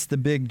today. That's the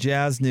big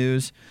Jazz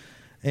news.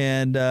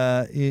 And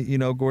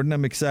Gordon,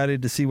 I'm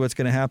excited to see what's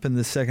going to happen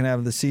the second half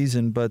of the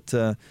season, but.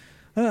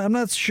 I'm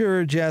not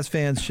sure Jazz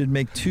fans should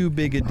make too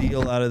big a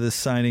deal out of this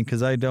signing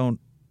because I don't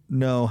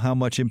know how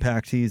much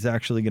impact he's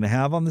actually going to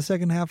have on the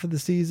second half of the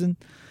season,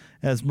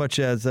 as much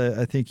as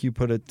I think you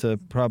put it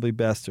probably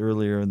best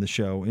earlier in the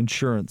show,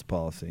 insurance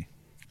policy.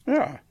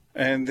 Yeah,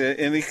 and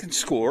he can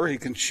score, he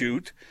can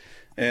shoot,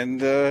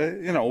 and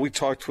we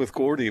talked with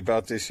Gordy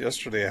about this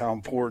yesterday, how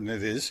important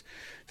it is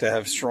to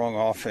have strong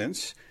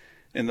offense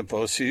in the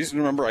postseason.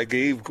 Remember, I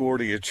gave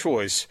Gordy a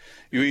choice.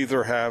 You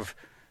either have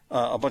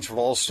a bunch of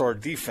all-star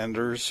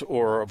defenders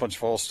or a bunch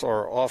of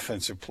all-star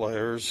offensive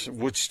players.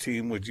 Which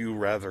team would you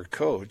rather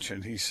coach?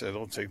 And he said,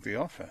 I'll take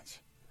the offense.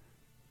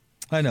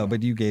 I know,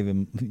 but you gave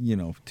him,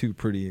 two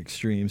pretty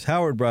extremes.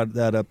 Howard brought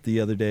that up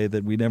the other day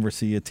that we never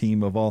see a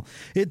team of all.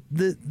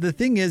 The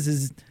thing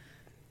is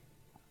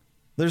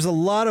there's a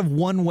lot of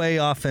one-way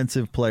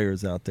offensive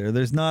players out there.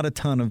 There's not a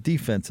ton of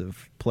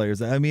defensive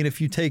players. I mean, if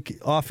you take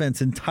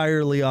offense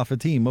entirely off a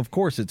team, of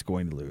course it's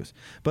going to lose.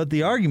 But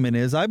the argument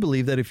is, I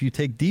believe that if you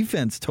take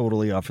defense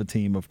totally off a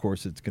team, of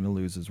course it's going to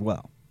lose as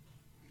well.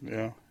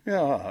 Yeah,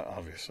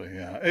 obviously,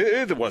 yeah.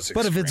 It was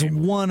extreme. But if it's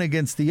one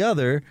against the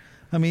other,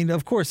 I mean,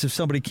 of course, if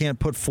somebody can't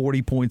put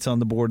 40 points on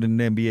the board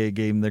in an NBA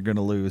game, they're going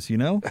to lose,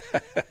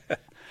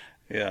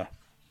 Yeah.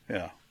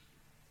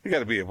 You got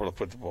to be able to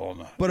put the ball in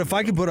the. But if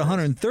I can put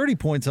 130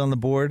 points on the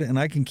board and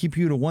I can keep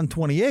you to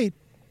 128.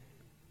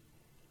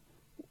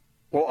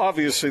 Well,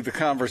 obviously the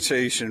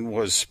conversation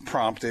was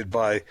prompted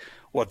by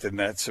what the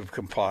Nets have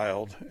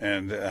compiled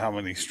and how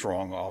many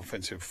strong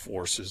offensive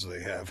forces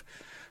they have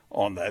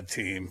on that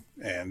team,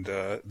 and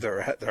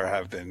there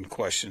have been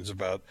questions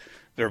about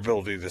their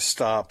ability to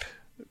stop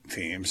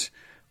teams,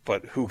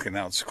 but who can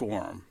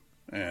outscore them?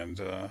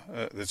 And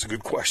that's a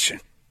good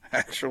question,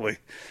 actually.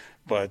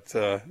 But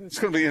it's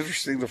going to be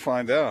interesting to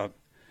find out.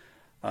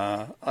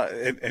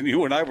 And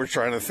you and I were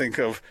trying to think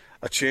of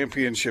a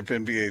championship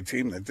NBA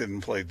team that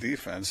didn't play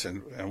defense,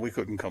 and we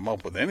couldn't come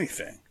up with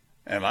anything.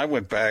 And I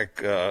went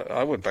back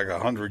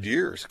 100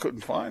 years,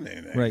 couldn't find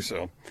anything. Right.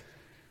 So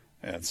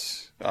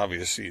it's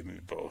obvious you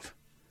need both.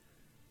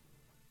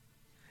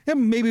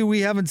 And maybe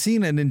we haven't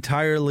seen an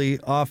entirely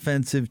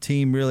offensive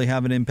team really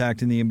have an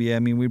impact in the NBA. I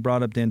mean, we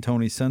brought up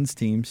D'Antoni's Suns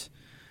teams,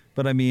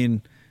 but I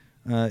mean,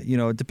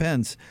 it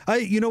depends.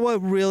 You know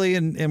what, really,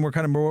 and we're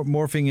kind of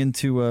morphing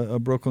into a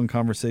Brooklyn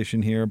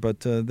conversation here, but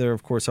they're,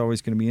 of course,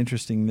 always going to be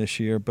interesting this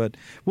year. But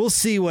we'll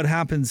see what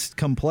happens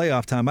come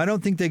playoff time. I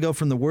don't think they go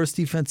from the worst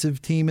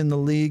defensive team in the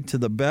league to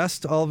the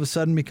best all of a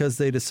sudden because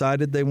they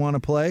decided they want to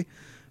play.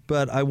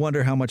 But I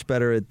wonder how much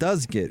better it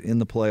does get in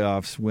the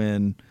playoffs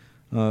when,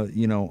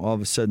 all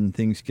of a sudden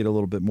things get a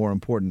little bit more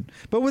important.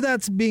 But with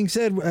that being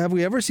said, have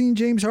we ever seen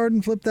James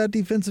Harden flip that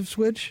defensive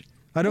switch?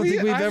 I don't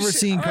think we've ever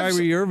seen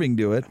Kyrie Irving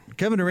do it.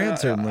 Kevin Durant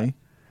certainly.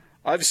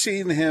 I've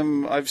seen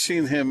him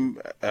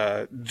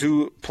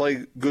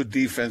play good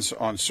defense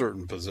on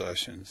certain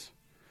possessions,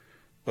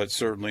 but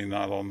certainly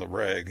not on the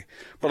reg.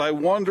 But I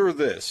wonder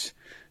this: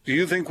 do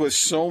you think with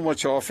so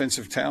much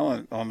offensive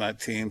talent on that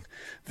team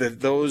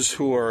that those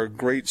who are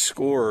great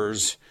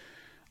scorers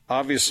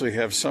obviously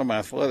have some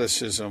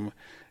athleticism?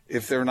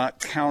 If they're not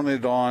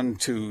counted on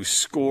to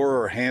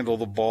score or handle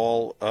the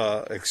ball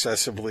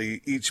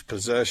excessively each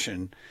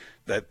possession,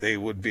 that they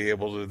would be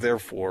able to,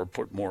 therefore,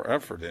 put more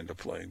effort into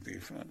playing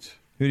defense.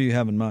 Who do you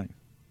have in mind?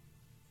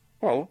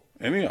 Well,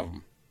 any of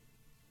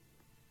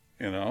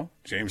them.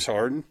 James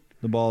Harden.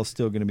 The ball is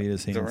still going to be in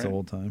his hands Durant. the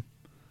whole time.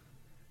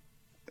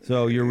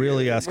 So you're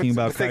really asking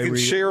about they Kyrie. can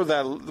share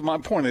that. My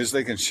point is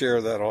they can share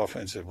that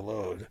offensive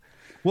load.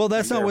 Well,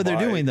 that's not what they're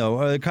doing,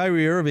 though.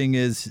 Kyrie Irving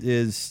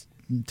is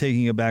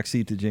taking a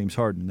backseat to James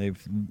Harden.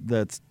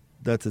 That's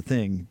a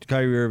thing.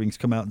 Kyrie Irving's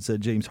come out and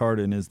said James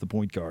Harden is the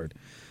point guard.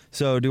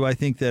 So do I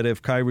think that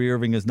if Kyrie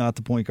Irving is not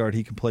the point guard,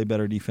 he can play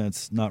better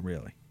defense? Not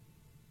really.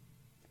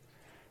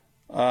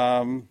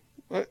 Are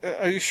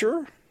you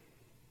sure?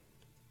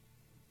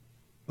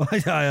 I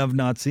have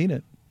not seen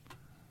it.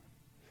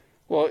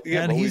 Well,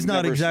 yeah, and he's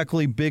not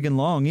exactly big and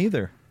long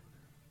either,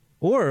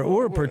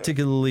 or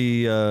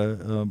particularly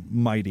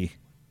mighty.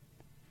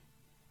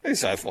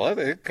 He's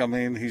athletic. I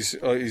mean, he's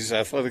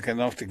athletic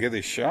enough to get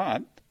his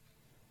shot.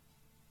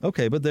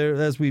 Okay, but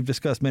as we've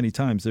discussed many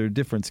times, there are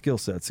different skill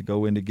sets that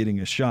go into getting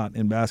a shot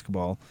in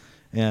basketball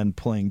and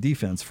playing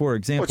defense. For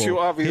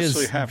example,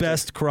 his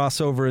best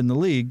crossover in the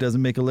league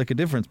doesn't make a lick of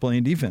difference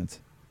playing defense.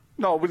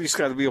 No, but he's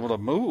got to be able to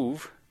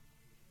move.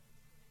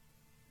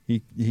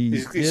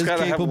 He's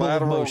capable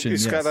of motion.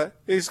 He's got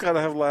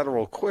to have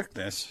lateral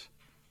quickness.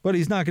 But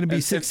he's not going to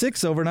be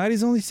 6'6" overnight.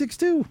 He's only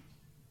 6'2".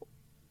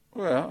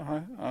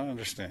 Well, I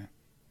understand.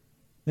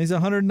 He's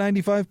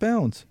 195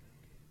 pounds.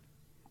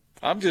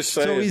 I'm just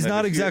saying. So he's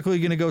not exactly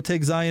going to go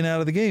take Zion out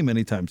of the game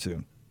anytime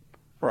soon.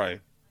 Right.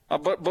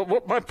 But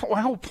what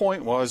my whole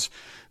point was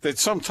that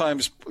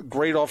sometimes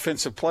great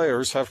offensive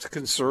players have to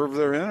conserve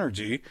their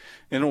energy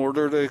in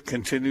order to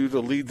continue to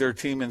lead their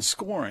team in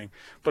scoring.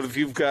 But if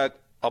you've got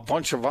a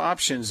bunch of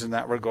options in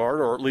that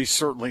regard, or at least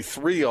certainly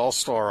 3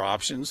 all-star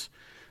options,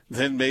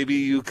 then maybe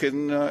you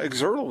can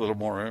exert a little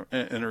more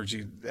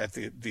energy at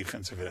the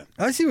defensive end.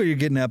 I see what you're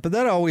getting at, but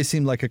that always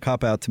seemed like a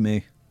cop-out to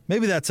me.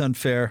 Maybe that's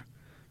unfair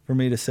for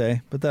me to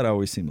say, but that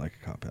always seemed like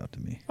a cop-out to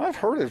me. I've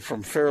heard it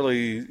from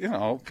fairly,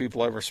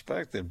 people I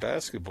respect in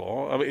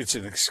basketball. I mean, it's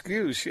an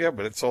excuse, yeah,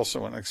 but it's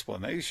also an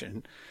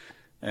explanation.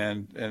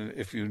 And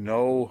if you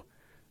know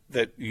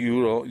that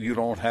you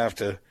don't have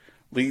to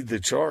lead the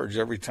charge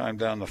every time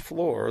down the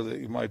floor, that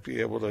you might be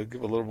able to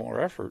give a little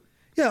more effort.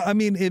 Yeah, I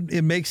mean,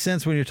 it makes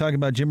sense when you're talking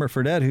about Jimmer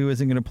Fredette, who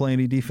isn't going to play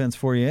any defense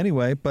for you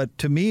anyway. But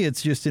to me,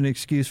 it's just an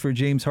excuse for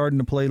James Harden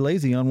to play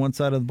lazy on one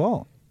side of the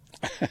ball.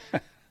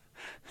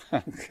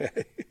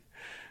 Okay.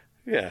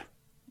 Yeah.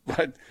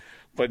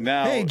 But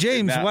now... Hey,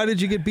 James, why did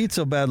you get beat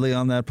so badly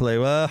on that play?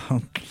 Well,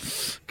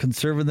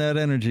 conserving that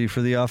energy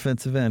for the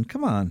offensive end.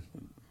 Come on.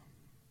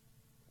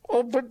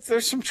 Oh, but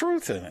there's some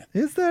truth in it.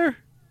 Is there?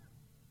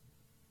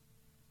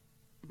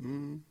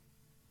 In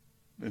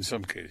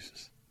some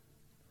cases.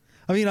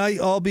 I mean,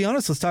 I'll be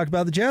honest. Let's talk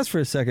about the Jazz for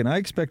a second. I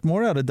expect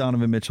more out of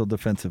Donovan Mitchell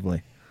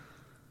defensively.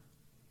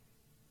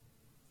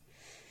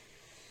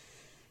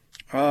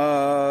 Yeah,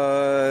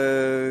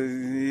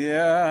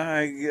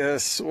 I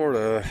guess, sort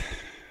of.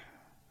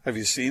 Have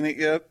you seen it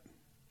yet?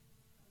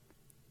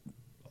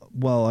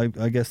 Well,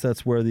 I guess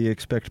that's where the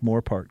expect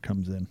more part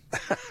comes in.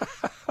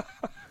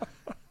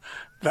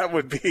 That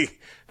would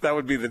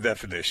be the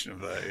definition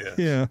of that.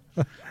 Yes.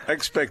 Yeah.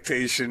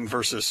 Expectation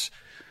versus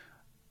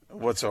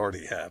what's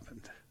already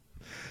happened.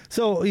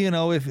 So,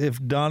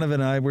 if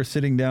Donovan and I were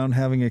sitting down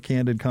having a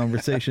candid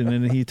conversation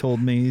and he told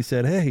me, he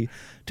said, "Hey,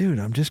 dude,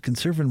 I'm just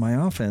conserving my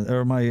offense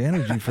or my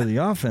energy for the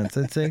offense."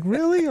 I'd say,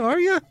 "Really? Are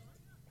you?"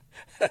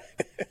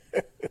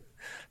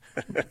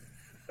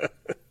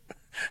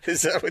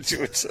 Is that what you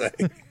would say?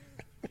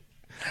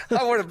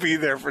 I want to be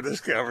there for this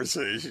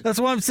conversation. That's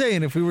what I'm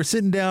saying. If we were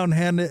sitting down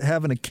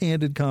having a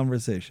candid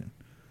conversation.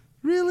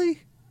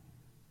 Really?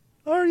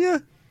 Are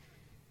you?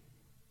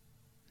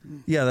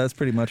 Yeah, that's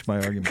pretty much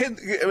my argument.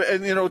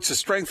 And to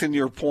strengthen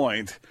your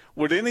point,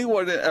 would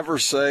anyone ever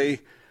say,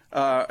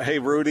 "Hey,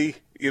 Rudy,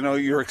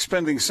 you're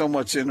expending so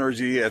much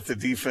energy at the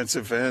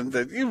defensive end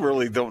that you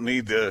really don't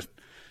need to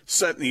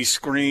set any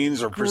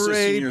screens or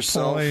position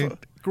yourself"?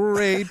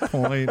 Great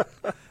point.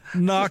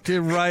 Knocked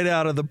it right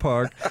out of the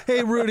park.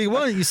 Hey, Rudy,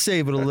 why don't you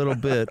save it a little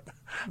bit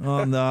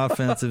on the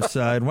offensive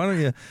side?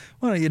 Why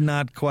don't you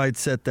not quite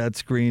set that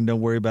screen?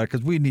 Don't worry about it,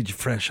 because we need you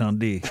fresh on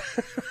D.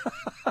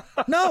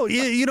 No,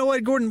 you know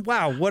what, Gordon?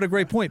 Wow, what a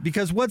great point.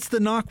 Because what's the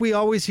knock we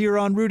always hear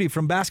on Rudy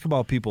from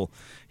basketball people?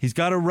 He's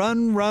got to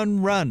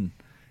run.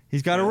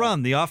 He's got to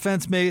run. The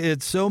offense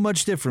it's so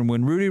much different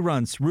when Rudy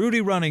runs.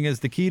 Rudy running is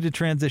the key to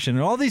transition.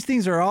 And all these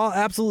things are all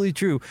absolutely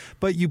true.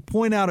 But you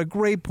point out a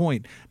great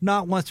point.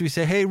 Not once do we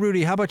say, "Hey,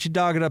 Rudy, how about you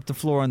dog it up the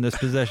floor on this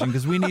possession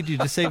because we need you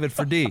to save it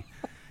for D."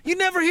 You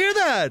never hear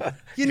that.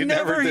 You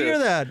never hear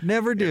that.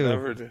 Never do. You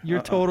never do.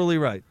 You're totally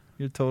right.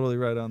 You're totally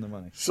right on the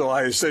money. So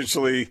I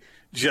essentially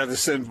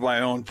jettisoned my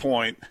own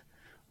point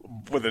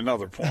with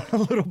another point. A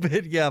little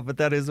bit, yeah, but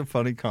that is a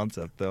funny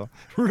concept, though.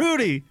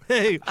 Rudy,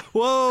 hey,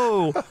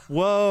 whoa.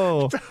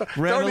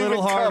 Ran a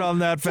little hard on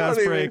that fast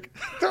break.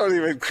 Don't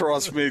even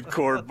cross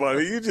midcourt,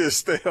 buddy. You just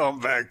stay on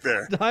back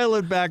there. Dial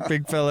it back,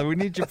 big fella. We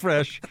need you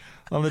fresh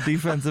on the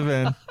defensive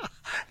end.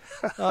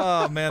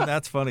 Oh, man,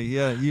 that's funny.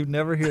 Yeah, you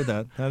never hear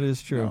that. That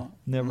is true. No.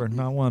 Never,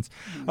 not once.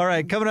 All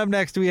right, coming up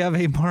next, we have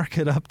a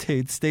market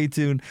update. Stay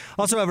tuned.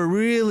 Also have a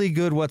really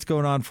good what's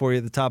going on for you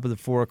at the top of the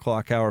 4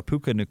 o'clock hour.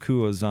 Puka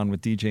Nakua is on with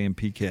DJ and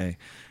PK,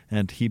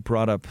 and he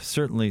brought up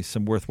certainly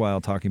some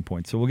worthwhile talking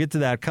points. So we'll get to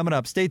that coming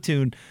up. Stay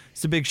tuned.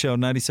 It's The Big Show,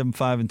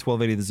 97.5 and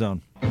 1280 The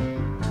Zone.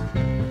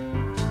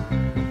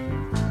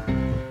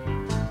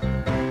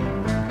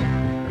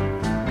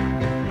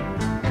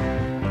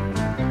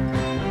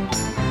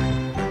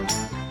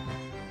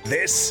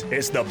 This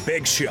is The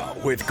Big Show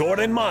with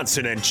Gordon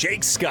Monson and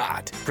Jake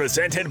Scott,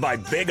 presented by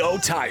Big O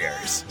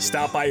Tires.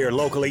 Stop by your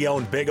locally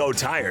owned Big O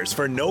Tires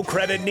for no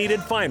credit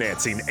needed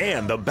financing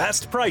and the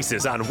best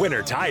prices on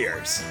winter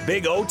tires.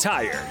 Big O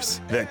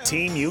Tires, the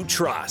team you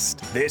trust.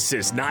 This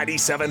is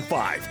 97.5,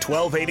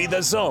 1280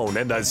 The Zone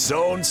and The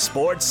Zone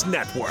Sports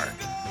Network.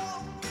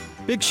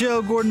 Big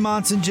Show, Gordon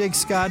Monson, Jake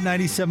Scott,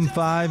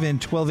 97.5 and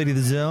 1280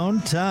 The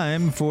Zone.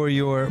 Time for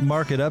your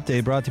market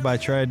update brought to you by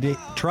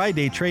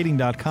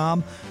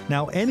TryDayTrading.com.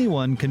 Now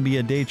anyone can be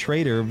a day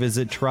trader.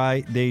 Visit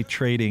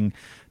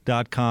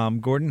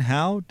TryDayTrading.com. Gordon,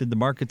 how did the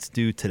markets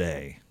do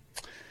today?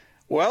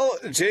 Well,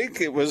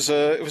 Jake, it was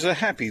a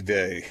happy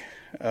day.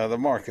 The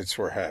markets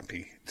were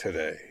happy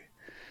today.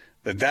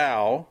 The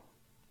Dow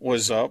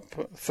was up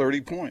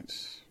 30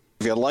 points.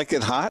 If you like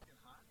it hot,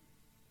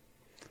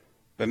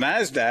 the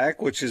NASDAQ,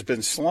 which has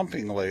been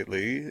slumping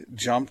lately,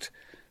 jumped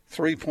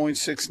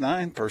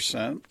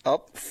 3.69%,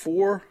 up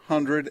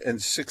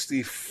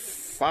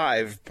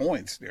 465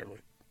 points nearly.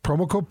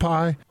 promo code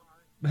PIE.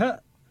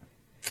 The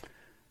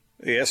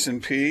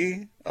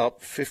S&P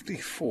up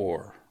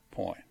 54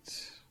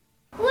 points.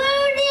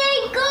 Where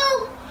they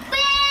go,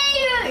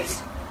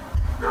 Bears?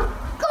 Go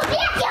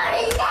get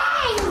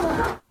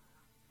your name!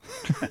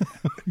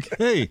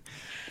 Okay,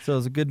 so it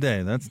was a good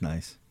day. That's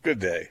nice. Good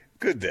day.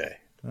 Good day.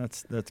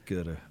 That's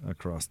good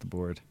across the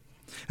board.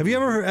 Have you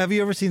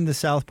ever seen the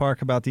South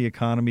Park about the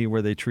economy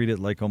where they treat it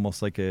like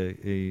almost like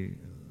a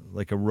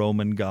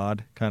Roman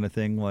god kind of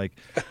thing? Like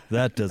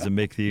that doesn't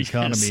make the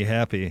economy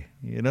happy.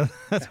 You know,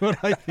 that's what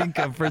I think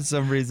of for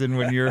some reason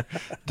when you're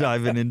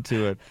diving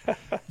into it.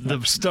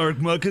 The stock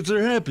markets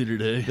are happy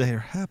today. They are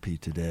happy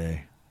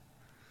today.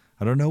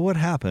 I don't know what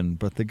happened,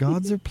 but the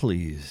gods are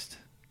pleased.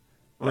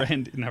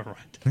 Randy, never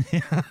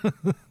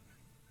mind.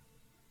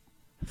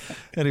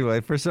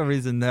 Anyway, for some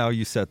reason now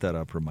you set that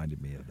up,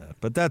 reminded me of that.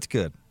 But that's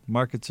good.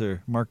 Markets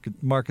are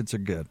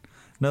good.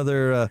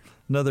 Another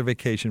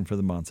vacation for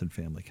the Monson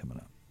family coming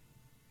up.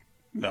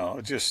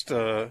 No, just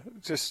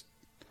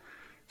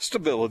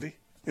stability.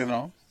 You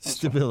know,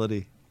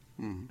 stability.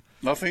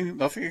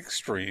 Nothing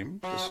extreme.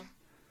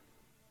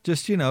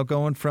 Just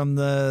going from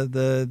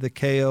the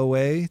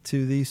KOA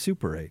to the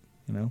Super 8.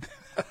 You know.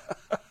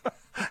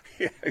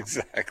 Yeah,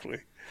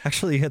 exactly.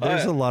 Actually,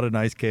 there's a lot of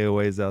nice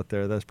KOAs out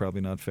there. That's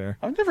probably not fair.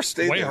 I've never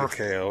stayed in a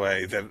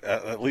KOA,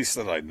 at least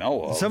that I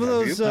know of. Some of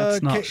those...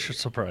 That's not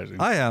surprising.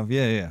 I have,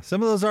 yeah.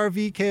 Some of those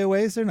RV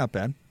KOAs, they're not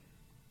bad.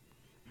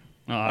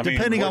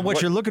 Depending on what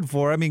you're looking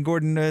for. I mean,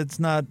 Gordon, it's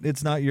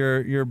not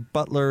your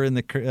butler in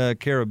the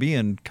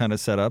Caribbean kind of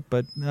setup,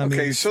 but I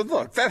mean, so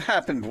look, that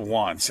happened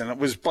once, and it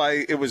was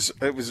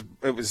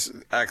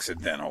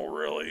accidental,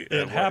 really.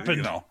 It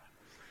happened.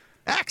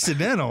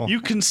 Accidental. You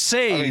can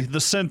say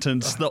the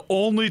sentence, the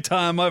only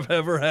time I've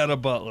ever had a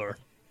butler.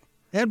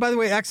 And by the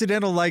way,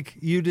 accidental, like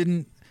you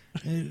didn't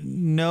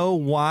know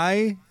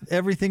why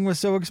everything was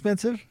so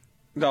expensive?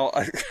 No,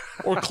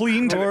 or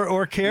cleaned,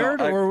 or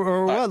cared,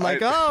 or what?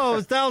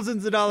 It's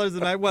thousands of dollars a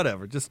night,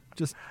 whatever. Just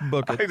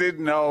book it. I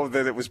didn't know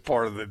that it was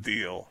part of the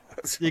deal.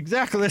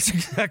 Exactly, that's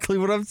exactly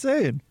what I'm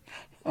saying.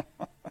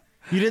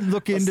 You didn't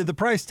look into the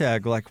price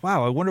tag, like,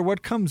 wow, I wonder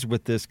what comes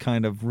with this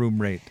kind of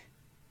room rate.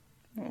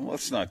 Well,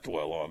 let's not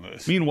dwell on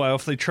this. Meanwhile,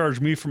 if they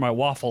charge me for my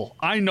waffle,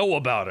 I know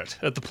about it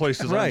at the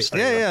places I'm right.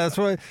 staying. Yeah, that's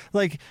why.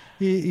 Like,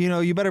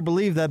 you better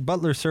believe that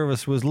butler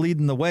service was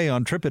leading the way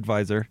on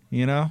TripAdvisor.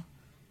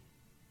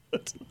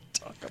 Let's not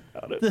talk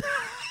about it.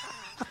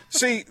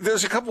 See,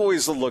 there's a couple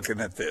ways of looking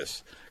at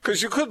this.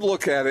 Because you could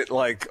look at it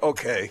like,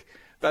 okay,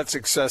 that's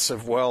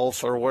excessive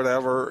wealth or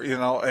whatever,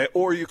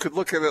 or you could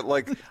look at it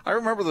like, I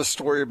remember the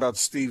story about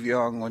Steve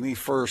Young when he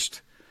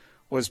first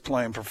was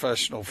playing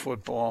professional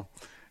football,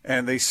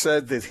 and they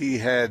said that he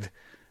had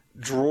a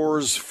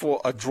drawer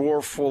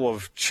full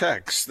of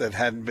checks that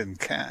hadn't been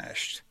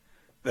cashed,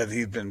 that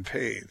he'd been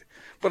paid.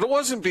 But it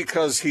wasn't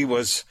because he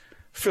was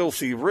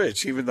filthy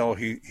rich, even though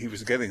he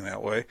was getting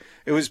that way.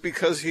 It was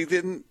because he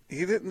didn't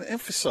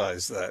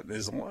emphasize that in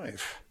his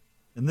life.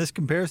 And this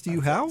compares to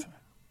you how?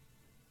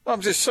 I'm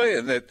just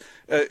saying that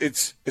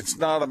it's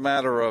not a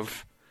matter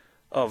of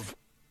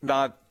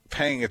not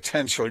paying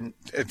attention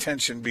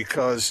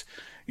because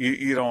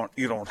you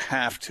don't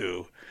have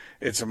to.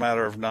 It's a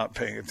matter of not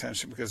paying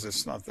attention because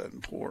it's not that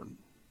important.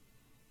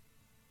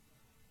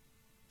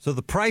 So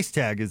the price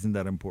tag isn't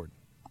that important.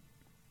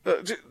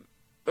 I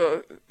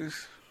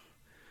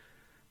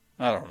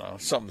don't know.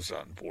 Something's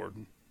not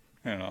important.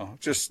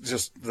 Just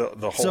the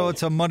whole. So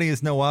it's a money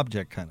is no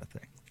object kind of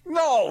thing.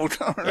 No,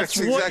 that's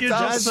what you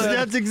just said.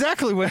 That's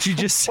exactly what you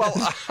just said.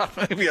 Well,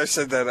 maybe I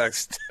said that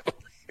accidentally.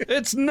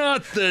 It's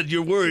not that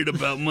you're worried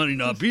about money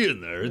not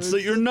being there. It's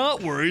that you're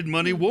not worried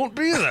money won't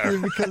be there.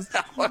 Because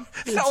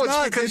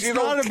it's because you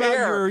don't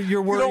care.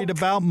 You're worried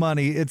about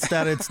money. It's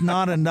that it's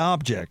not an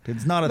object.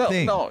 It's not a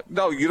thing.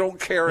 No, you don't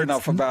care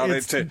enough about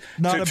it to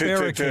not a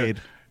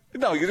barricade.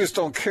 No, you just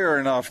don't care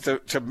enough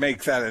to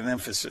make that an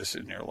emphasis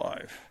in your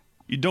life.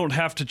 You don't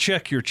have to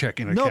check your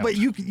checking account. No, but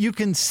you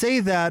can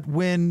say that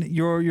when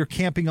you're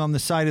camping on the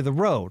side of the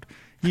road.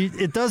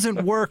 It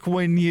doesn't work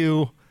when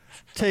you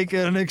take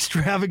an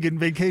extravagant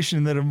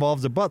vacation that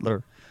involves a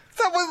butler.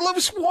 That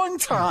was one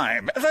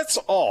time. That's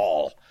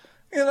all.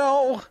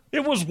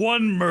 It was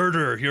one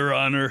murder, Your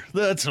Honor.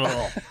 That's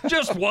all.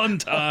 Just one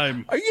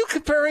time. Are you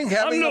comparing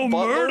having a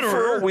butler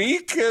for a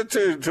week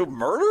to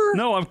murder?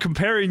 No, I'm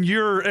comparing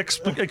your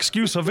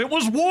excuse of it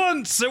was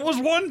once. It was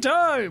one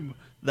time.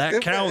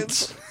 That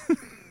counts.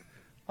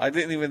 I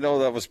didn't even know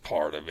that was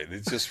part of it.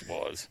 It just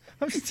was.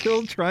 I'm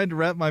still trying to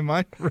wrap my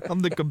mind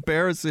around the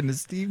comparison to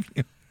Steve.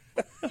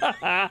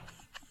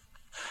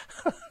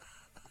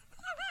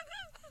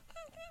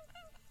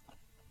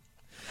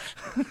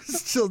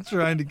 Still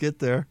trying to get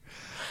there.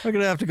 I'm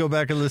going to have to go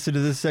back and listen to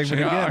this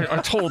segment again.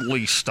 I told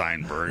Lee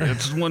Steinberg,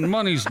 it's when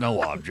money's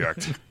no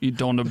object. You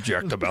don't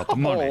object about the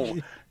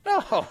money.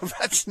 No,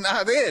 that's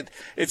not it.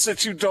 It's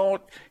that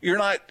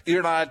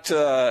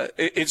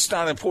it's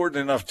not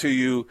important enough to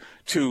you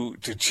to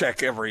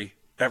check every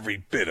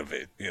bit of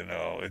it.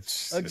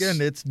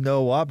 It's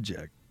no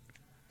object.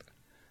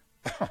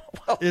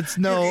 Well, it's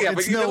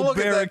no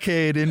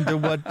barricade into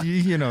what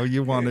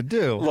you want to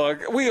do.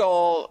 Look, we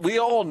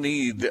all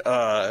need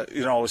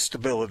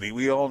stability.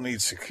 We all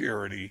need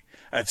security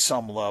at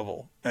some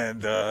level,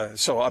 and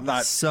so I'm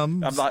not.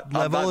 Some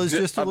level is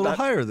just a little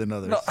higher than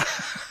others.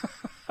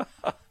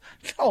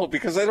 No,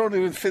 because I don't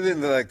even fit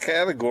into that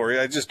category.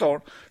 I just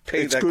don't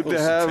pay that close attention. It's good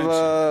to have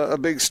a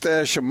big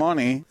stash of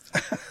money.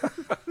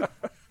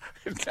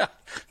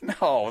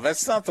 No,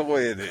 that's not the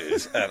way it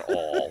is at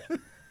all.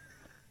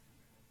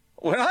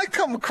 When I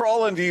come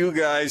crawling to you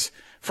guys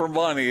for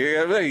money,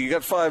 hey, you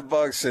got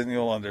 $5 and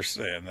you'll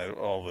understand that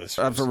all this.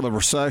 After the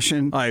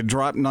recession, I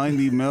dropped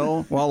 90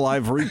 mil. Well,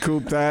 I've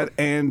recouped that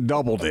and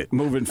doubled it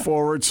moving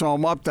forward. So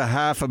I'm up to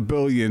 $500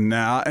 million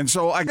now. And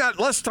so I got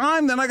less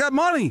time than I got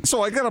money.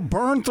 So I got to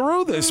burn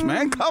through this,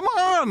 man. Come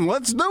on,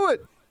 let's do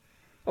it.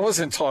 I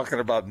wasn't talking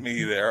about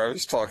me there. I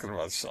was talking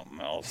about something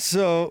else.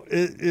 So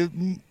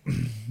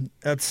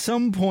at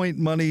some point,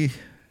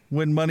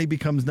 when money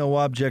becomes no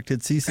object,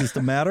 it ceases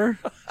to matter.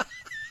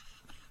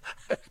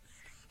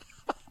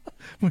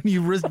 When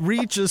you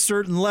reach a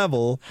certain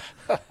level,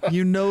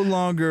 you no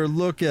longer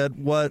look at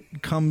what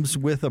comes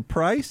with a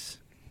price.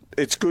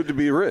 It's good to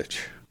be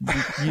rich.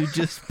 You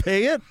just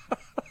pay it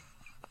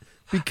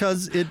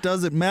because it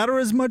doesn't matter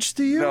as much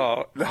to you?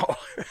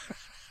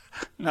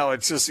 No,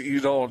 it's just you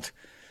don't.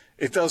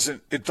 It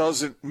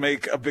doesn't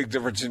make a big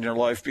difference in your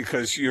life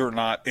because you're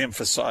not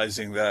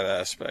emphasizing that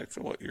aspect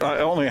of what you're. I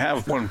only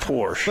have one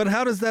Porsche. But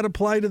how does that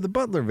apply to the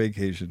butler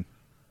vacation?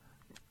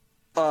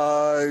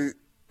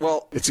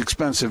 Well, it's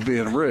expensive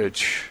being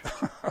rich.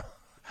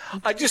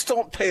 I just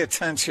don't pay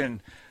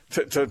attention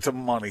to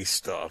money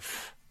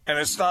stuff. And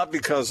it's not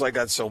because I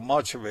got so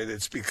much of it.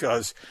 It's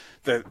because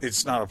that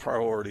it's not a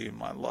priority in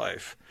my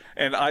life.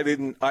 And I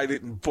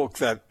didn't book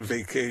that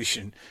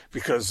vacation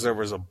because there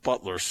was a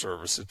butler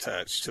service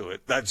attached to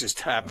it. That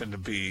just happened to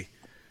be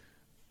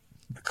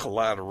a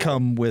collateral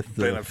Come with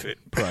the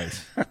benefit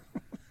price.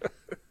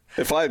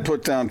 If I had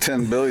put down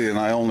 $10 billion,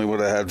 I only would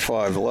have had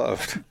 $5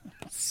 left.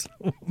 So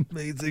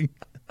amazing.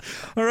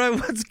 All right,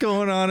 what's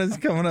going on is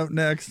coming up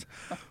next.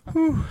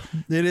 Whew.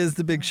 It is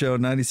the Big Show,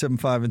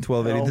 97.5 and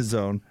 1280 The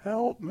Zone.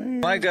 Help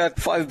me. I got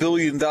 $5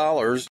 billion.